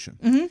management position.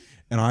 Mm-hmm.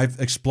 And I've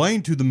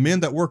explained to the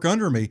men that work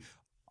under me,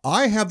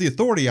 I have the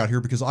authority out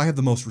here because I have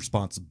the most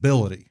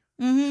responsibility.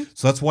 Mm-hmm.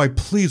 So that's why,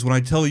 please, when I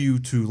tell you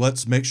to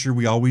let's make sure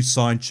we always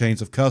sign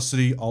chains of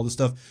custody, all this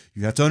stuff,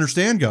 you have to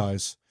understand,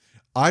 guys,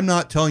 I'm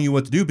not telling you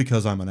what to do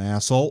because I'm an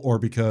asshole or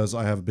because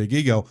I have a big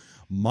ego.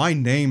 My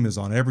name is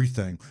on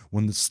everything.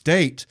 When the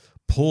state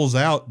pulls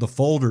out the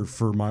folder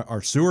for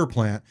our sewer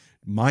plant,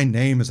 my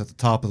name is at the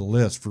top of the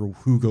list for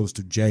who goes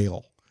to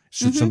jail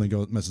should something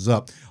messes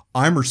up.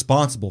 I'm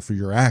responsible for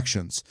your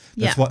actions.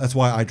 That's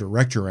why I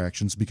direct your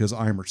actions, because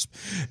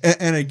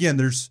and again,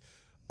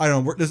 I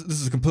don't know, this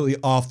is completely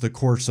off the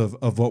course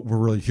of what we're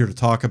really here to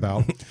talk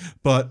about,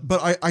 but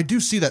I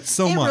do see that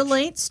so much. It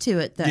relates to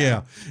it though.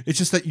 Yeah, it's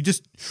just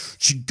that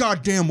she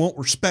goddamn won't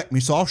respect me,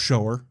 so I'll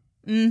show her.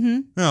 Mm-hmm.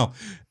 No,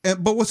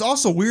 but what's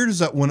also weird is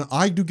that when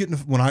I do get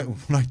when I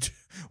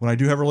when I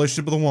do have a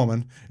relationship with a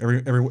woman,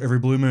 every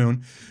blue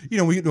moon, you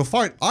know, we get into a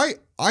fight.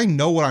 I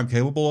know what I'm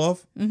capable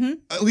of. Mm-hmm.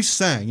 At least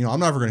saying, you know, I'm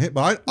never going to hit,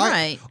 but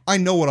I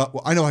know what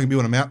I know I can be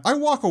when I'm at. I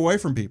walk away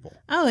from people.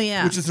 Oh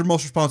yeah. Which is the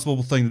most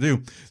responsible thing to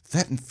do.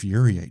 That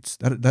infuriates.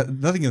 That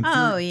nothing.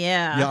 Oh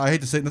yeah. Yeah, I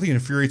hate to say it, nothing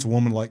infuriates a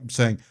woman like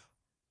saying,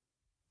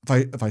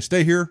 if I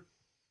stay here,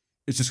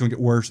 it's just going to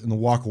get worse, and then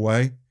walk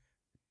away.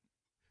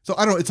 So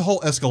I don't. It's a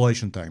whole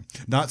escalation thing.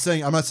 I'm not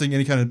saying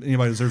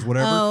anybody deserves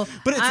whatever. Oh,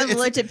 but I've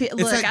looked at people.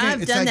 Look,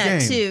 I've done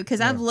that too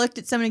because I've looked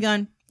at somebody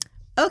going,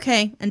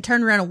 okay, and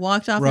turned around and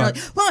walked off. Right.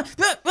 And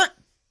what?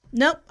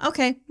 Nope.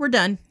 Okay, we're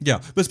done. Yeah,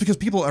 but it's because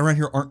people around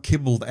here aren't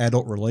capable of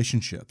adult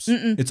relationships.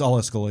 Mm-mm. It's all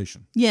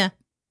escalation. Yeah.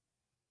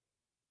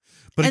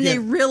 But and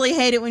again, they really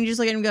hate it when you just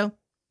look at them and go,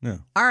 yeah,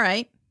 all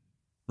right,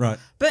 right,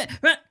 but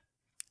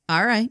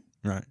all right,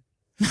 right.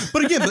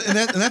 But again, and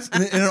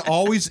it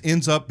always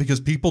ends up because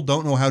people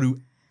don't know how to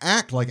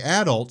act like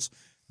adults,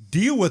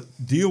 deal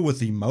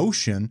with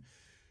emotion.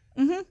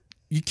 Mm-hmm.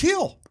 You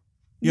kill,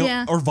 you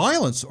know, or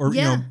violence, or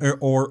you know,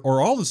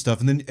 or all this stuff,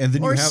 and then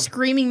or you have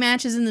screaming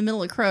matches in the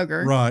middle of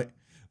Kroger, right?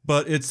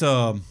 But it's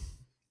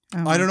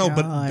I don't know,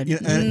 but you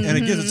know, and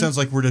again, it sounds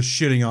like we're just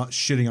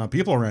shitting on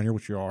people around here,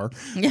 which you are.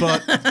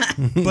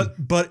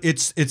 But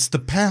it's the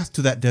path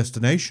to that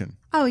destination.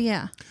 Oh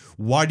yeah.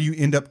 Why do you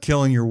end up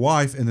killing your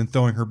wife and then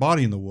throwing her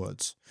body in the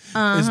woods?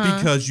 It's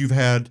because you've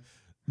had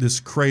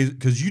this crazy.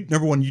 Because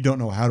number one, you don't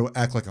know how to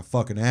act like a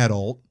fucking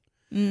adult,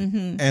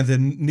 and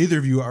then neither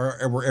of you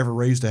were ever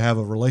raised to have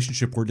a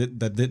relationship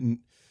that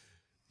didn't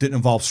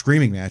involve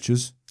screaming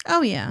matches.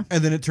 Oh yeah.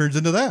 And then it turns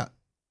into that,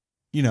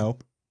 you know.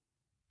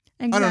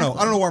 Exactly. I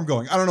don't know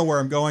where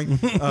I'm going.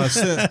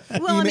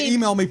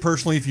 Email me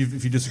personally if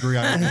you disagree.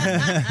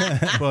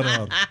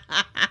 But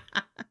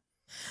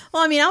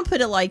well, I mean, I'll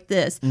put it like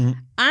this: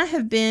 I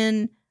have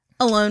been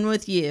alone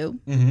with you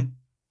in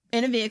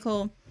a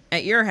vehicle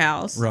at your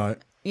house, right?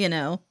 You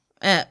know,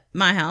 at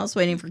my house,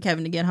 waiting for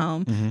Kevin to get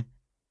home.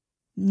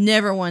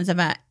 Never once have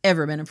I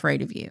ever been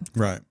afraid of you.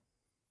 Right.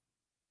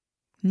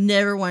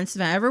 Never once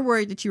have I ever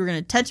worried that you were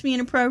going to touch me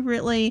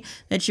inappropriately,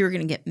 that you were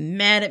going to get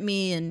mad at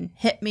me and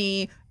hit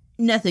me.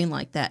 Nothing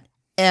like that.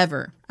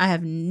 Ever. I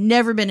have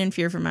never been in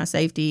fear for my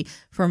safety,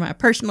 for my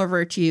personal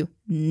virtue,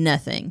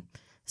 nothing.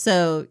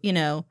 So, you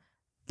know,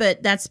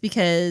 but that's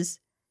because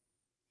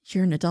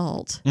you're an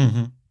adult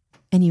and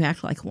you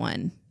act like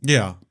one.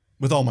 Yeah.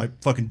 With all my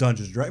fucking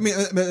Dungeons, right? I mean,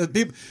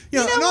 people,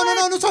 no,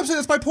 stop saying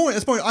that's my point.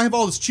 That's my point. I have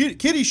all this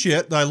kitty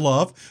shit that I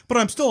love, but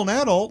I'm still an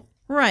adult.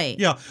 Right.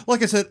 Yeah.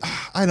 Like I said,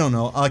 I don't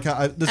know. Like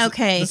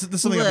this is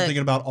something I've been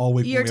thinking about all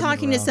week. You're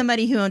talking to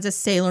somebody who owns a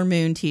Sailor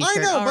Moon t-shirt. I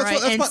know. All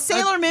right.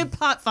 Sailor Moon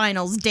pop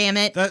finals, damn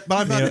it. The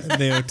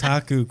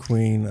otaku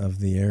queen of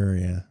the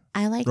area.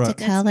 I like to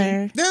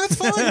color. Yeah, that's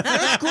fine.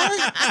 That's great.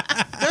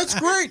 That's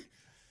great.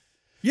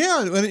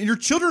 Yeah, and your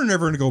children are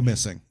never going to go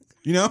missing.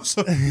 You know,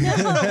 so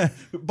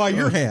by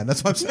your hand.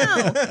 That's what I'm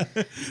saying.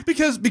 No.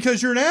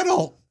 because you're an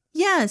adult.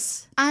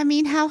 Yes. I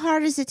mean, how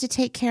hard is it to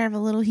take care of a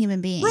little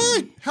human being?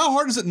 Right. How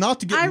hard is it not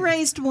to get? I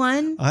raised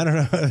one. I don't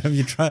know. Have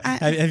you tried?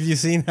 Have you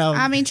seen how?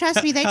 I mean,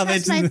 trust me. They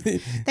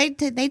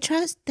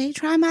trust they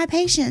try my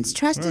patience.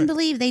 Trust and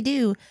believe they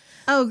do.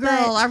 Oh,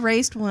 girl, I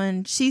raised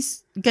one.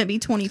 She's gonna be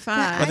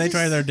 25. But they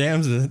try their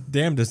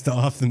damnedest to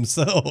off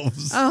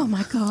themselves. Oh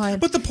my God!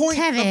 But the point,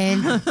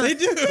 Kevin, they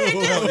do.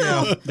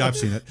 Yeah, I've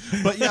seen it.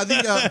 But yeah,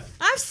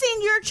 I've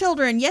seen your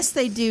children. Yes,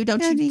 they do.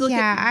 Don't you look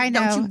at? I know.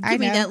 Don't you give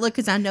me that look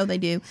because I know they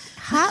do.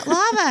 Hot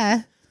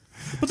lava.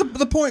 But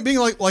the point being,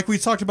 like we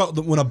talked about,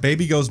 when a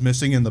baby goes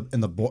missing and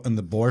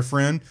the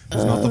boyfriend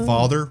who's not the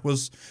father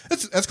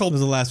that's called.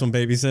 Was the last one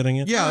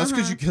babysitting it? Yeah, that's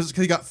because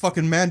he got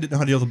fucking mad, didn't know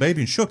how to deal with the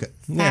baby and shook it.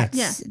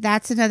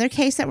 That's another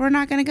case that we're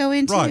not going to go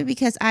into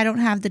because I don't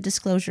have the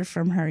disclosure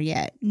from her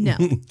yet. No.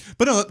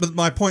 But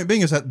my point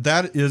being is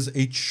that is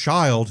a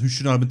child who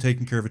should not have been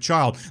taking care of a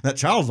child. And that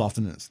child is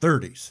often in its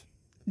 30s.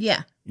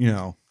 Yeah. You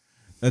know,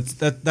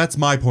 that's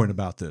my point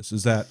about this,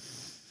 is that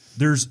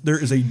there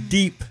is a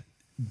deep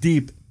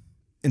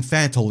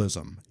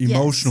infantilism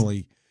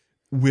emotionally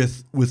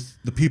with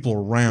the people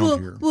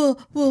around here.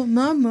 Well,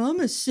 my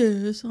mama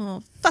says,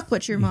 oh, fuck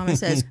what your mama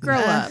says. Grow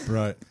up.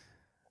 Right.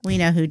 We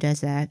know who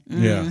does that.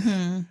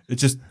 Yeah.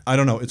 It's just, I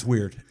don't know. It's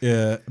weird.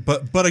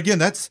 But again,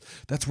 that's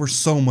where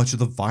so much of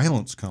the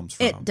violence comes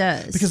from. It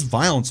does. Because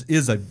violence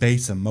is a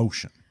base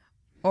emotion.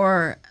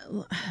 Or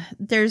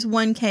there's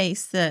one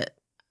case that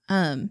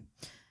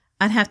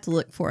I'd have to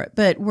look for it,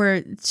 but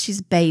where she's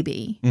a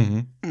baby,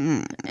 and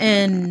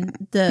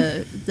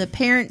the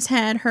parents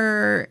had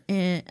her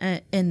in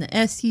the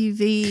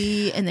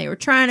SUV, and they were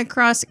trying to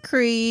cross a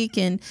creek,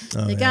 and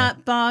they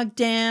got bogged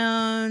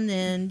down,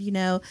 and you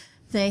know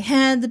they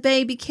had the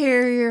baby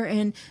carrier,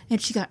 and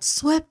she got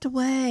swept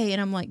away,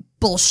 and I'm like,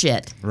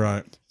 bullshit,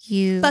 right?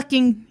 You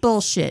fucking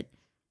bullshit.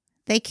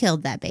 They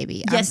killed that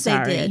baby. Yes,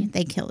 I'm sorry. they did.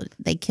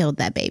 They killed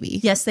that baby.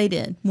 Yes, they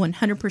did.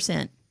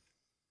 100%.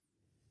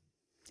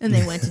 And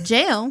they went to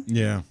jail.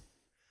 Yeah.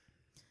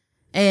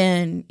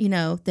 And, you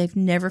know, they've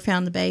never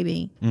found the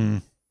baby.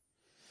 And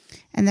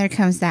there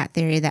comes that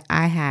theory that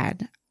I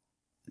had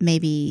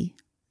maybe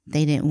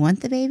they didn't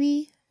want the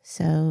baby,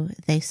 so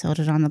they sold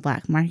it on the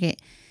black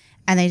market.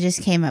 And they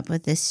just came up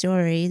with this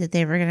story that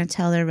they were going to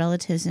tell their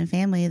relatives and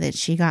family that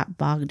she got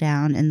bogged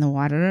down in the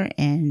water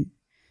and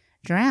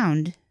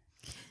drowned.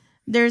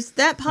 There's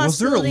that Was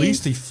there possibility. at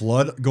least a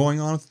flood going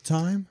on at the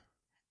time?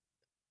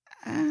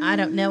 I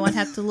don't know. I'd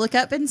have to look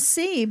up and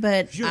see,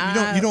 but You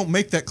don't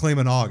make that claim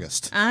in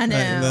August. I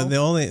know. The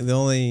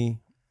only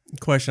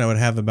question I would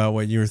have about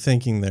what you were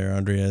thinking there,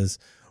 Andrea, is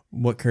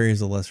what carries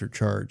a lesser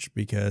charge?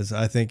 Because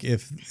I think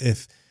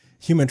if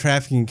human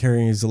trafficking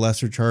carries a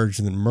lesser charge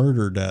than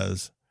murder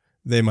does,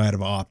 they might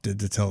have opted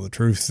to tell the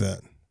truth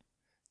then.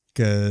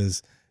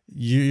 Because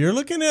you're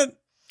looking at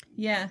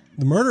Yeah.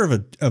 the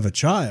murder of a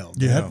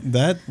child. Yeah.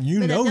 That But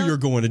I don't- you're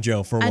going to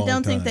jail for a I long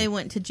don't time. think they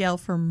went to jail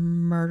for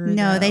murder.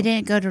 No, though. they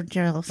didn't go to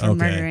jail for Okay.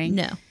 murdering.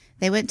 No.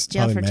 They went to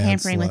jail Probably for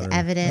tampering with manslaughter.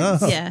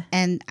 evidence. Oh. Yeah.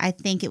 And I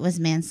think it was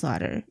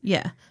manslaughter.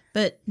 Yeah.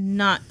 But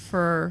not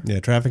for. Yeah,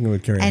 trafficking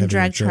would carry a And heavier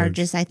drug charge.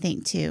 charges, I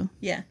think, too.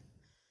 Yeah.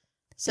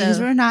 So. These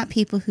were not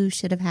people who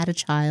should have had a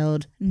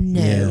child.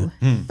 No.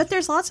 Yeah. Hmm. But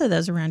there's lots of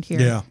those around here.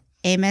 Yeah,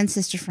 Amen,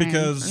 Sister Friend.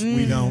 because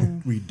we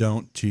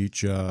don't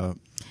teach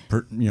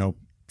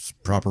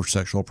proper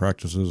sexual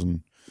practices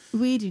and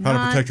We do How to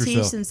not protect teach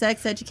yourself. them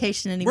sex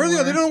education anymore. they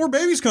don't know where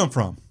babies come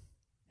from,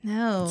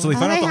 No. so they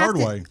find out the hard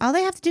way. All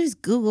they have to do is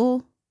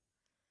Google.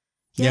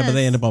 Yeah, but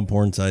they Yes. end up on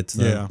porn sites.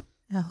 Though.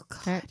 Yeah, Oh,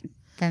 God.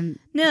 Then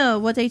No,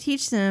 what they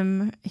teach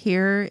them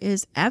here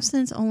is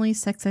abstinence-only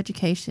sex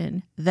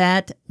education.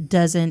 That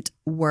doesn't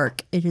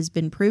work. It has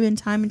been proven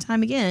time and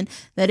time again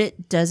that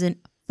it doesn't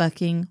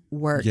fucking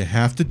work. you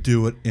have to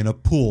do it in a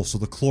pool, so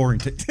the chlorine.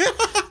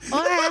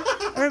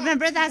 or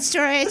remember that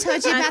story I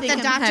told you I about think the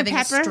I'm Dr. having a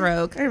Pepper?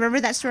 stroke. Remember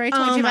that story I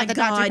told Oh you my about the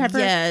God, Dr. Pepper?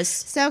 yes.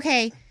 So,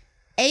 okay,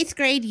 8th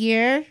grade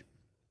year,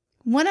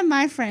 one of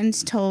my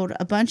friends told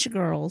a bunch of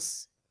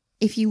girls,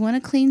 if you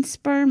want to clean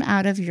sperm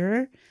out of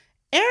your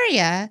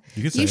area,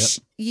 You can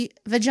say it.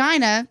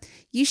 vagina,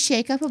 you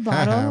shake up a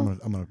bottle.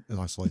 I'm gonna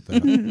isolate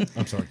that.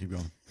 I'm sorry. Keep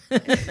going.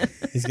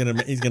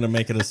 He's gonna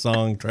make it a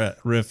song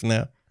riff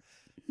now.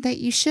 That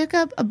you shook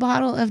up a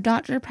bottle of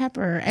Dr.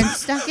 Pepper and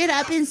stuck it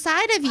up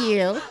inside of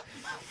you,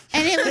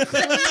 and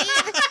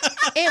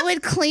it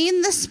would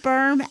clean the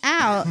sperm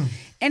out.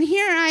 And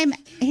here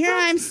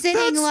I'm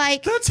sitting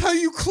like That's how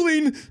you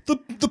clean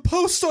the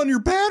post on your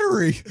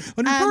battery,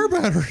 on your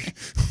car battery.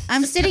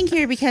 I'm sitting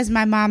here because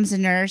my mom's a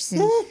nurse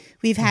and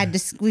we've had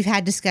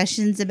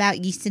discussions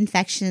about yeast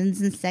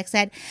infections and sex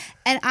ed,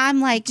 and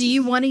I'm like, Do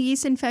you want a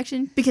yeast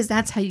infection? Because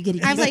that's how you get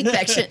a I'm yeast like-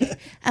 infection.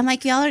 I'm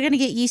like, y'all are gonna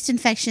get yeast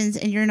infections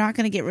and you're not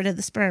gonna get rid of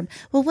the sperm.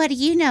 Well, what do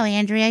you know,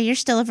 Andrea? You're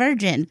still a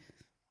virgin.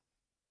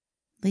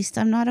 At least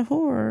I'm not a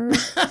whore.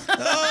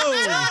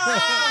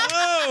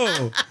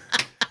 Oh!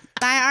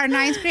 By our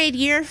 9th grade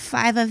year,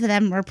 5 of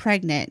them were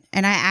pregnant.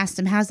 And I asked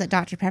them, how's that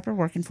Dr. Pepper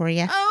working for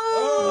you?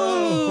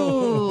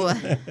 Oh.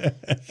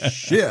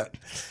 Shit.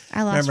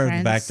 I lost Remember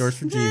friends. the back doors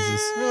for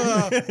Jesus.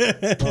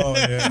 Oh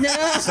yeah. No.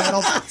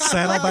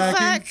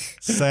 Saddlebacking.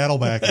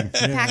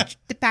 Saddlebacking. Yeah.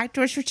 The back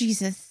doors for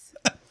Jesus.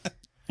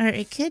 Or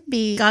it could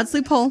be, God's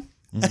loophole.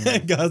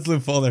 God's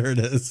loophole. There it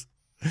is.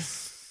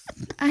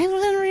 I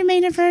will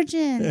remain a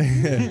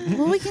virgin.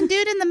 Well, we can do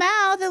it in the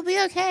mouth. It'll be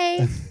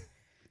okay.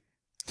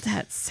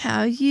 That's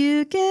how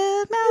you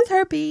get mouth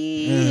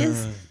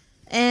herpes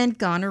and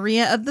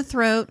gonorrhea of the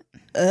throat.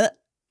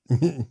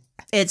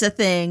 It's a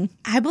thing.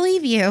 I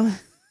believe you.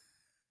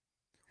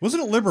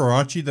 Wasn't it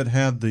Liberace that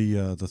had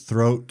the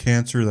throat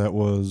cancer that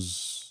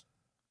was?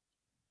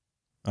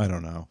 I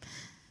don't know.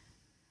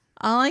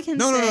 All I can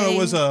No, say.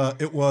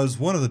 it was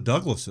one of the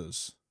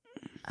Douglases.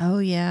 Oh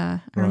yeah,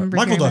 I Right. remember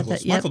Michael hearing about Douglas.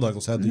 that. Yep. Michael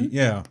Douglas had the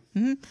yeah.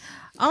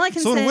 All I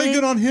can So in say. a way,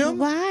 good on him.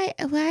 Why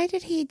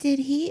did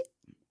he?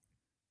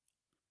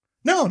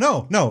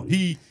 No.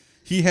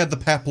 He had the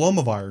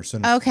papillomavirus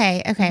in it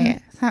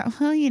Okay.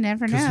 Well, you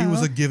never know. because he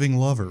was a giving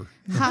lover.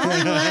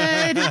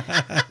 Hollywood.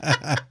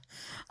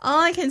 All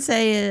I can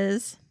say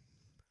is,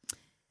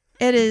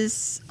 it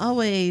is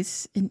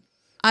always an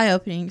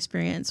eye-opening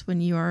experience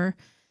when you are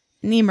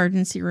in the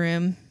emergency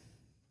room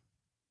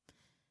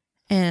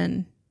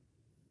and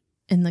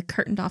in the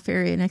curtained-off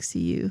area next to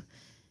you,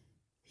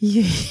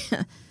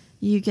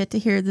 you get to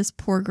hear this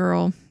poor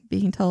girl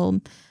being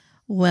told,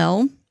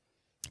 "Well,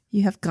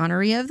 you have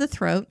gonorrhea of the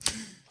throat,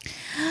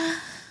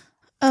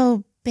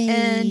 Oh, baby.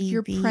 and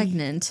you're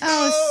pregnant."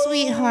 Oh,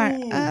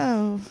 sweetheart.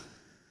 Oh.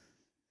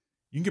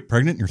 You can get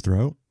pregnant in your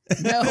throat.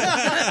 No.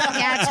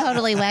 Yeah,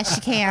 totally, Wes.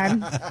 You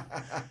can.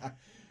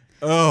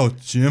 Oh,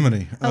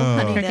 Jiminy. Oh,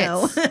 honey,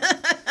 no.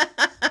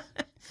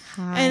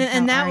 Hi,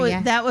 and how are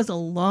ya? that was a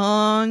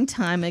long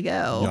time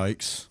ago.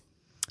 Yikes.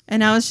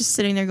 And I was just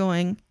sitting there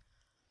going,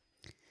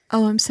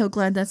 "Oh, I'm so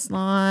glad that's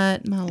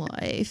not my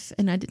life.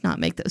 And I did not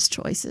make those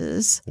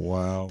choices."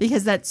 Wow.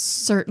 Because that's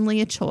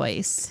certainly a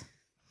choice.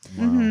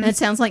 Wow. And it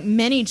sounds like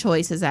many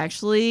choices,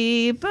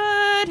 actually.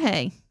 But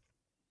hey,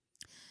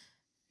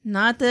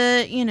 not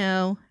that,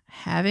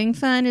 having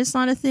fun is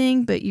not a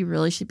thing, but you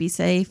really should be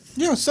safe.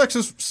 Yeah, sex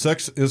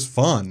is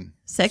fun.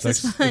 Sex is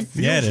fun. feels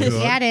Yeah, it is.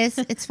 good. Yeah, it is.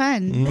 It's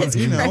fun. It's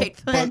You know, great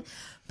fun.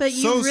 But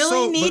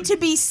you need to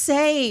be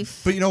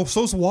safe. But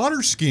so's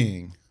water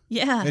skiing.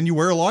 Yeah. And you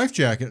wear a life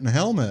jacket and a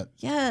helmet.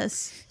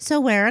 Yes. So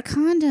wear a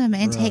condom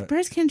and take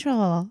birth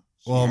control.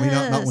 Well, I mean,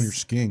 not when you're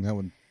skiing. That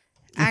would.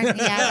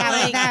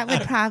 That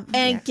would probably.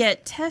 And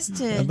get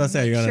tested. I'm about to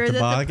say, you Make on a sure that the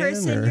toboggan,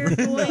 person or- you're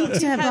going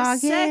to have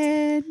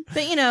sex.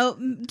 Toboggan.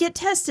 But get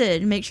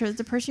tested. Make sure that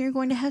the person you're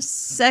going to have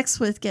sex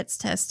with gets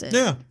tested.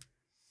 Yeah.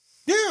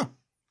 Yeah.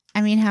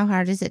 I mean, how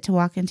hard is it to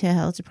walk into a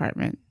health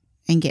department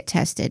and get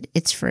tested?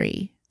 It's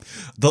free.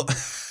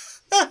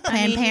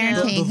 Planned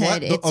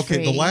Parenthood, it's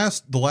free. The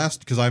last,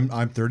 because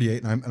I'm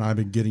 38 and I've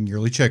been getting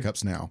yearly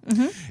checkups now.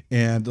 Mm-hmm.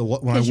 And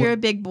because you're a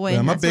big boy. I'm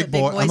and a that's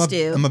big what boy. Big boys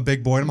do. I'm a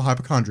big boy and I'm a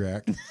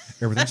hypochondriac.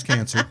 Everything's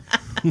cancer.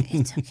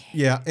 It's okay.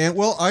 Yeah, and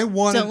I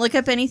wanted. Don't look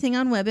up anything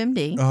on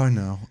WebMD. Oh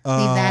no,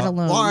 Leave that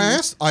alone. Well,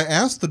 I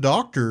asked the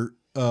doctor,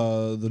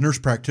 the nurse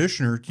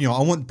practitioner.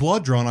 I want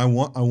blood drawn. I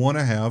want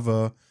to have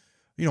a.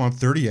 I'm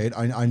 38.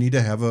 I need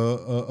to have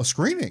a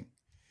screening,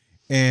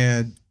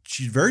 and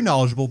she's very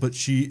knowledgeable. But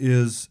she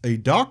is a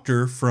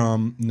doctor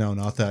from. No,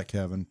 not that,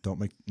 Kevin. Don't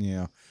make.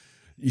 Yeah,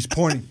 he's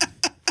pointing.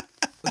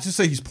 Let's just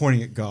say he's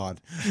pointing at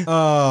God.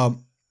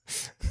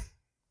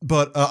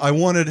 But I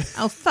wanted.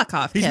 Oh, fuck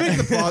off, He's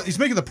Kevin.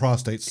 making the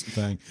prostate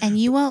thing. And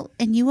you won't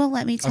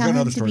let me tell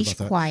him to be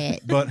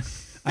quiet. But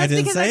I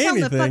didn't because say I tell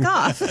anything. him to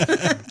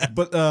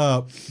fuck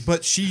off.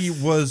 but she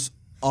was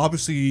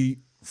obviously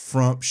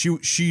from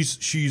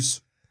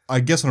she's I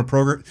guess on a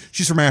program.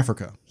 She's from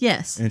Africa.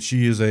 Yes. And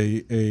she is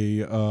I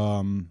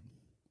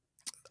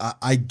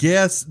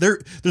guess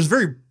there's a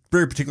very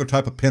very particular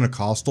type of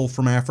Pentecostal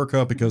from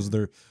Africa because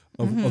they're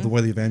of the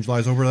way they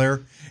evangelize over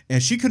there.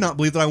 And she could not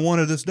believe that I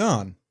wanted this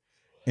done.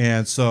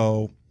 And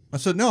so I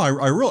said, no,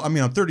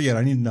 I'm 38.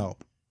 I need to know.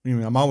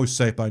 I'm always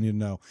safe, but I need to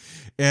know.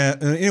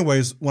 And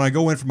anyways, when I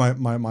go in for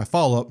my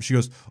follow-up, she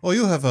goes, oh,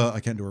 you have I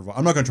can't do her voice.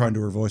 I'm not going to try and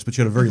do her voice, but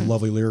she had a very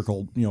lovely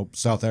lyrical,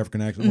 South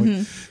African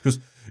accent. She goes,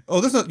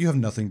 oh, you have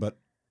nothing, but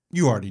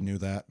you already knew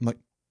that. I'm like,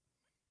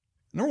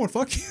 number one,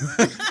 fuck you.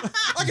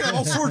 I can have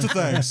all sorts of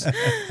things. I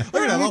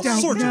can have all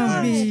sorts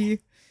of things.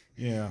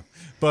 Yeah.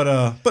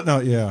 But no,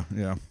 yeah.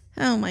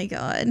 Oh my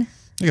God. You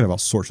can have all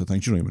sorts of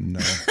things you don't even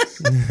know.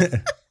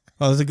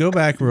 Well, to go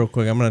back real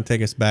quick, I'm going to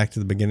take us back to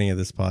the beginning of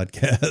this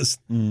podcast.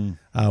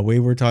 We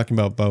were talking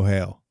about Beau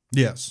Hale.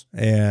 Yes.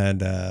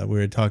 And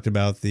we had talked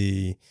about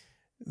the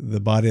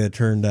body that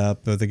turned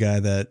up of the guy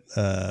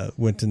that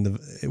went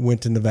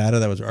to Nevada.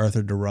 That was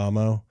Arthur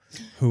DeRamo,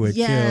 who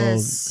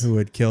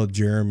had killed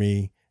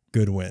Jeremy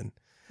Goodwin.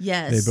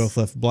 Yes. They both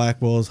left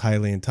Blackwell's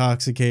highly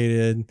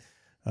intoxicated.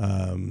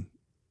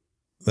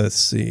 Let's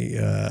see.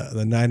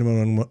 The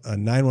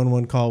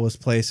 911 call was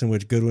placed in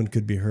which Goodwin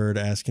could be heard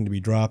asking to be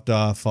dropped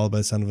off, followed by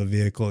the sound of a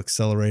vehicle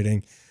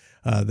accelerating.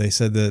 They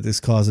said that this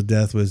cause of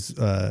death was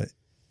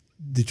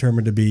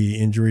determined to be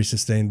injury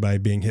sustained by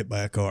being hit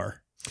by a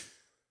car.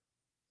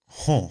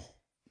 Huh.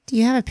 Do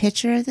you have a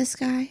picture of this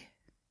guy?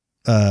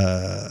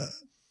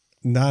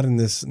 Not in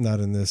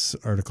this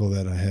article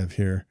that I have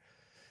here.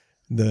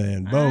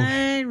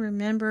 I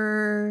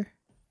remember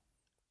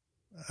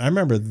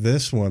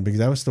this one because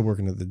I was still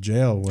working at the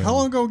jail. How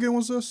long ago again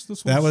was this?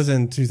 That was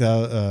in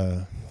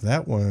 2000.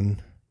 That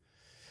one.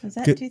 Was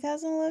that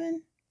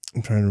 2011?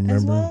 I'm trying to remember.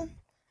 As well?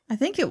 I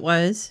think it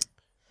was.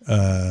 You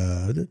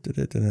guys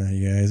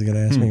got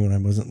to ask me when I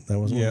wasn't. That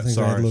wasn't one of the things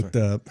I had looked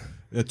up.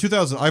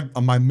 2000.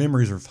 My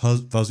memories are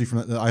fuzzy from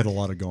that. I had a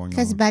lot of going on.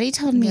 Because Buddy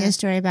told me a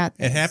story about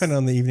this. It happened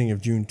on the evening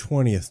of June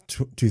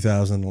 20th,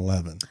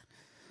 2011.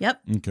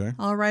 Yep. Okay.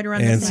 All right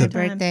around And the same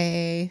time.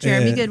 Birthday.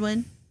 Jeremy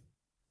Goodwin,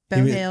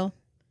 Beau was- Hale,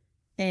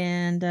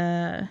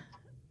 and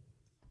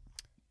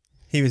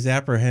He was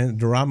apprehended.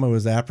 DeRamo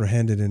was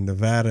apprehended in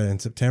Nevada in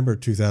September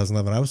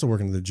 2011. I was still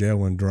working at the jail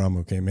when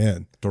DeRamo came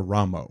in.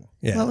 DeRamo.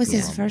 Yeah. What was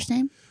his first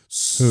name?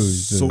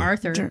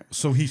 Arthur.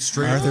 So he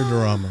straight Arthur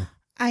DeRamo.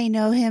 I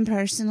know him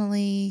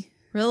personally.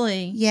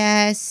 Really?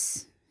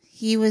 Yes.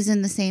 He was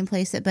in the same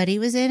place that Buddy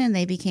was in, and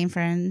they became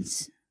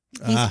friends.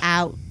 He's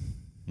out.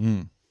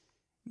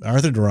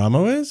 Arthur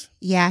DeRamo is?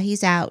 Yeah,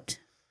 he's out.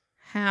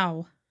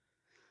 How?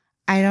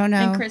 I don't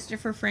know. And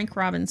Christopher Frank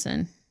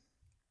Robinson.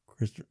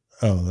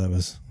 Oh, that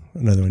was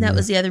another one. That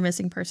was the other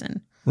missing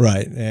person.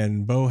 Right.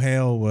 And Beau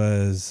Hale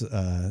was,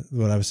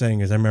 what I was saying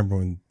is I remember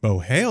when Beau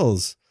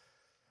Hale's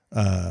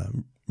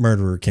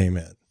murderer came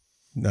in.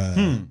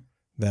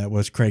 That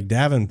was Craig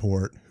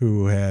Davenport,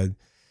 who had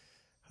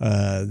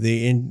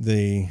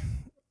the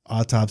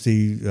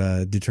autopsy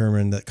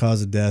determined that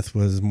cause of death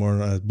was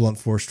more blunt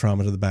force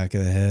trauma to the back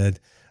of the head,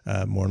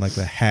 more like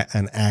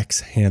an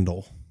axe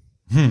handle.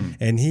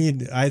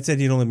 And I'd said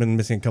he'd only been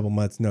missing a couple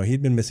months. No,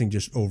 he'd been missing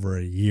just over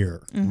a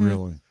year.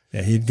 Really?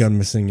 Yeah, he'd gone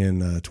missing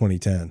in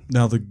 2010.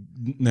 Now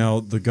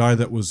the guy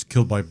that was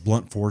killed by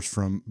blunt force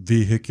from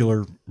getting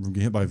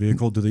hit by a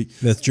vehicle,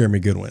 That's Jeremy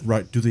Goodwin.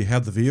 Right. Do they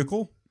have the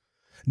vehicle?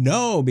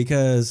 No,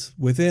 because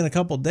within a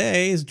couple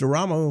days,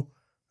 DeRamo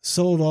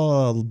sold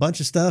a bunch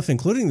of stuff,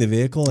 including the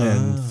vehicle,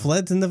 and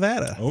fled to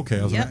Nevada.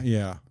 Okay. Yep.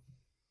 Yeah.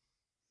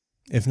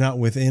 if not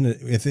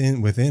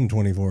within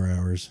 24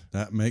 hours.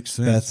 That makes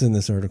sense. That's in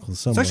this article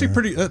somewhere. It's actually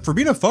pretty for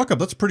being a fuck up.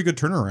 That's a pretty good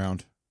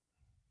turnaround.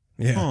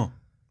 Yeah. Huh.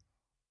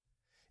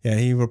 Yeah,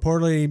 he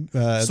reportedly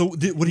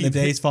the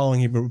days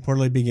following, he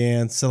reportedly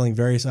began selling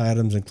various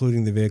items,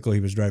 including the vehicle he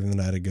was driving the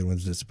night of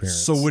Goodwin's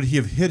disappearance. So would he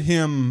have hit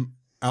him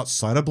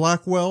outside of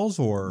Blackwell's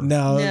or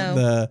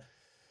no.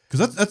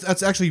 Because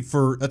that's actually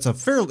that's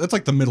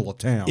like the middle of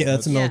town. Yeah,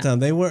 that's the middle of town.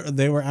 They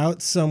were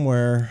out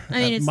somewhere. I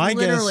mean, it's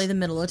literally the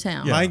middle of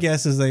town. My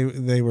guess is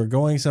they were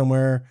going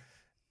somewhere.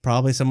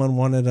 Probably someone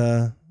wanted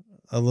a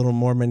little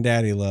Mormon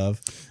daddy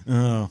love.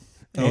 Oh.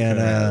 Okay.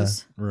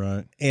 And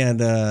right. And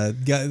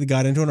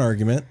got into an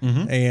argument,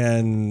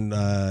 and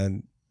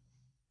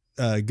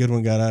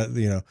Goodwin got out.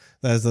 You know,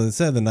 as I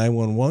said, the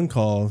 911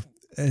 call.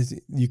 As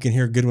you can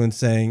hear Goodwin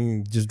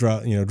saying, "Just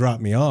drop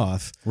me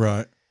off."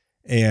 Right.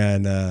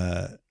 And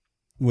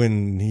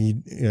when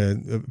he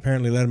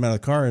apparently let him out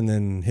of the car and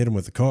then hit him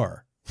with the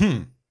car.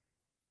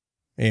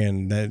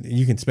 And that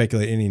you can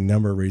speculate any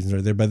number of reasons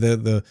right there. But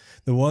the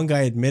one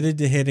guy admitted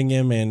to hitting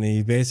him, and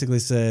he basically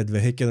said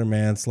vehicular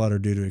manslaughter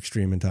due to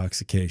extreme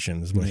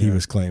intoxication is what he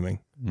was claiming.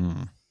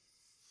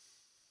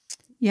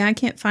 Yeah, I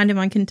can't find him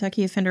on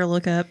Kentucky Offender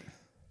Lookup.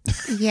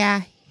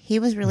 Yeah, he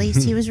was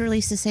released. He was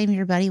released the same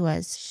year Buddy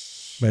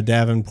was. But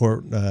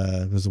Davenport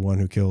was the one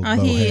who killed Bo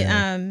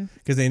Hale.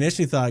 Because they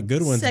initially thought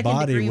Goodwin's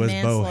body was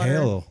Bo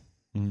Hale.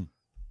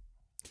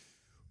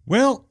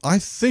 Well, I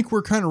think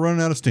we're kind of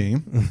running out of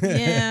steam.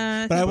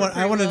 Yeah, but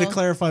I wanted to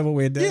clarify what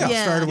we had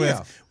started with.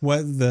 Yeah.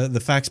 What the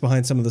facts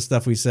behind some of the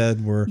stuff we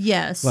said were.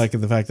 Yes. Like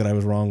the fact that I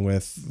was wrong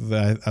with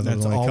that. I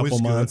was only a couple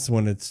months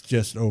when it's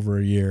just over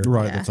a year.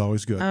 Right. Yeah. That's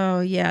always good.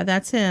 Oh yeah,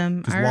 that's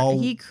him.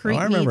 He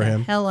creeped me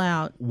the hell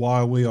out.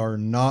 While we are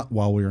not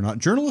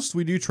journalists,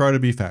 we do try to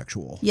be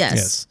factual.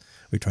 Yes.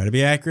 We try to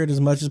be accurate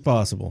as much as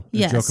possible.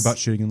 Yes. Joke about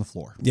shitting on the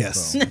floor.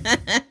 Yes. So.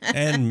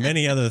 And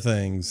many other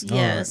things.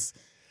 Yes.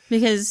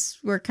 Because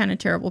we're kind of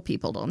terrible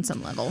people on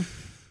some level.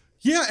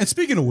 Yeah, and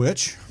speaking of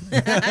which,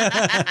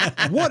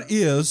 what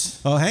is...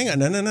 Oh, hang on.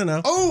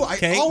 No. Oh,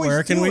 Kate,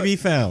 where can we be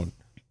found?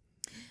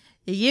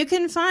 You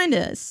can find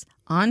us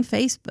on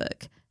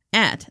Facebook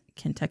at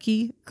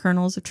Kentucky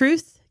Kernels of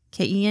Truth,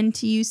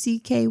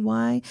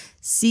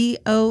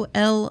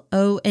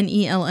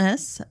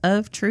 KentuckyColonels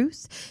of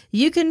Truth.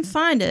 You can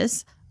find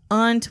us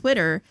on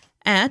Twitter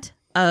at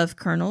Of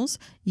Kernels.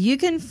 You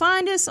can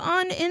find us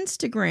on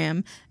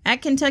Instagram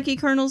at Kentucky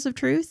Kernels of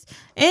Truth,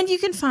 and you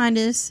can find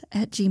us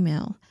at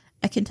Gmail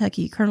at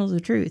Kentucky Kernels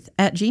of Truth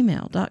at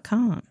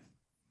gmail.com.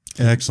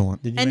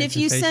 Excellent. And if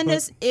you send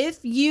us,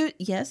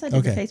 yes, I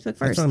did the Facebook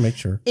first. I just want to make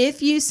sure.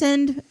 If you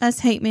send us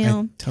hate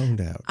mail,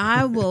 toned out.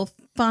 I will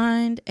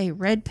find a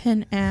Red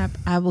Pen app.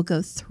 I will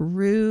go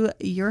through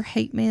your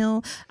hate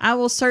mail. I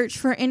will search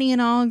for any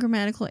and all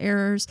grammatical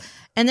errors,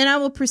 and then I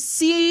will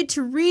proceed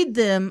to read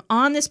them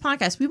on this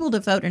podcast. We will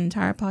devote an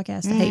entire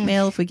podcast to hate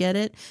mail if we get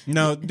it.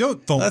 No,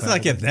 don't Let's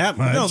not get that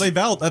much. No, that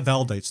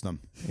validates them.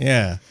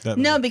 Yeah.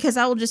 No, because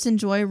I will just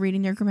enjoy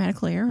reading their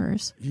grammatical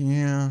errors.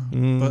 Yeah,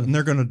 but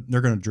they're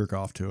gonna jerk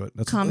off to it.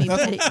 Call me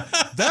petty.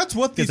 That's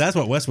what that's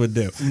what Wes would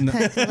do.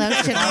 If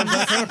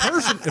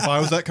I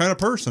was that kind of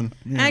person.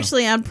 Yeah.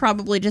 Actually, I'd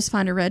probably just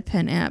find a Red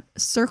Pen app,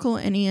 circle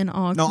any and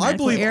all. No, I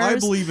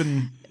believe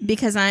in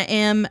because I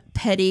am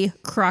Petty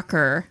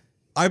Crocker.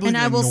 I believe,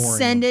 and I will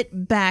send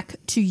it back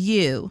to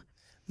you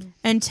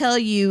and tell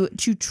you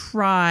to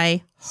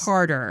try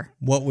harder.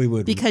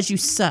 Because you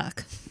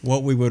suck.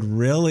 What we would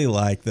really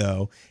like,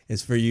 though,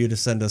 is for you to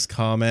send us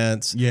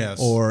comments,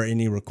 or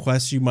any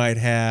requests you might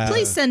have.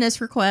 Please send us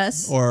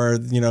requests, or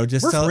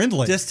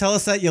just tell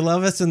us that you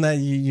love us and that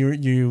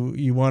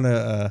you want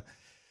to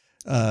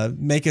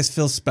make us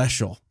feel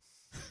special.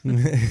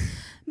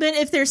 But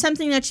if there's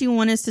something that you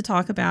want us to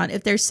talk about,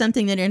 if there's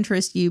something that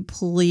interests you,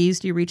 please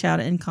do reach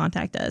out and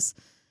contact us.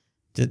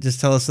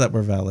 Just tell us that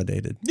we're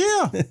validated.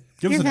 Yeah.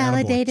 Give us an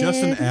validated.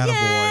 Just an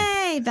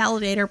attaboy. Yay!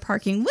 Validator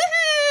parking.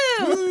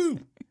 Woohoo! Woo!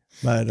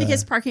 But,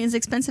 because parking is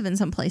expensive in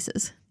some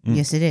places.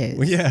 Yes, it is.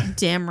 Well, yeah.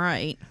 Damn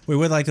right. We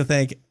would like to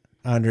thank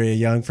Andrea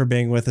Young for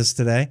being with us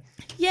today.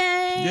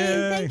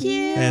 Yay! Thank you.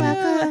 You're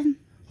welcome.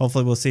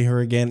 Hopefully we'll see her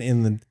again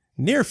in the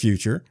near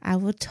future. I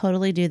will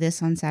totally do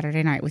this on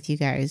Saturday night with you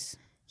guys.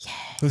 Yeah.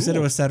 Who said it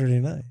was Saturday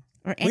night?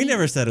 We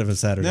never said it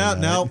was Saturday night.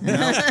 Now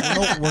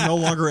we're no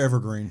longer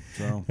evergreen.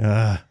 So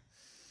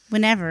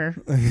whenever.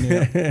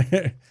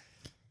 Yeah.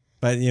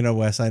 But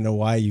Wes, I know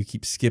why you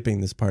keep skipping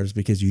this part is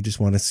because you just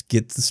want to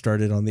get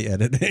started on the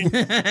editing.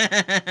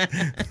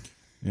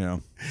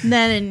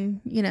 Then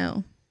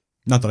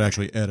not that I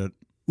actually edit.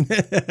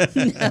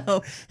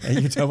 No.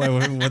 And you tell me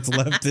what's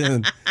left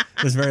in.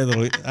 There's very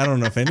little. I don't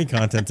know if any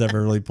content's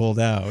ever really pulled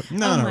out.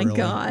 No, oh not my really.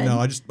 God. No,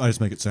 I just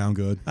make it sound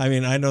good. I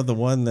mean, I know the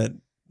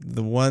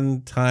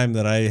one time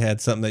that I had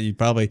something that you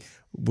probably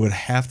would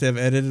have to have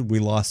edited. We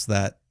lost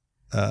that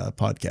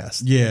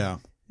podcast. Yeah,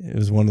 it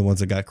was one of the ones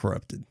that got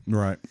corrupted.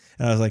 Right.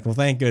 And I was like, well,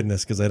 thank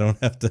goodness, because I don't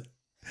have to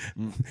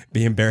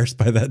be embarrassed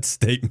by that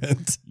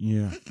statement.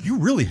 Yeah, you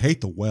really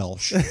hate the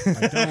Welsh.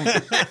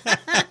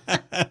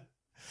 I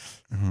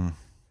don't.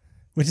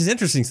 Which is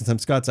interesting since I'm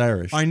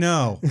Scots-Irish. I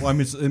know. Well, I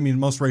mean,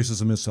 most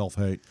racism is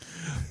self-hate.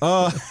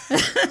 One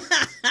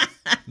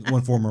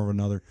form or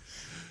another.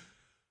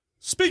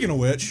 Speaking of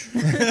which,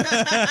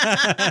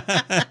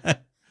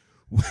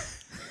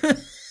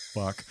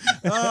 fuck.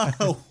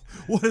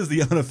 What is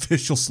the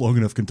unofficial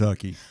slogan of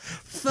Kentucky?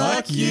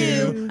 Fuck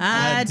you.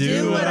 I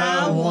do what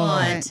I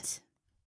want.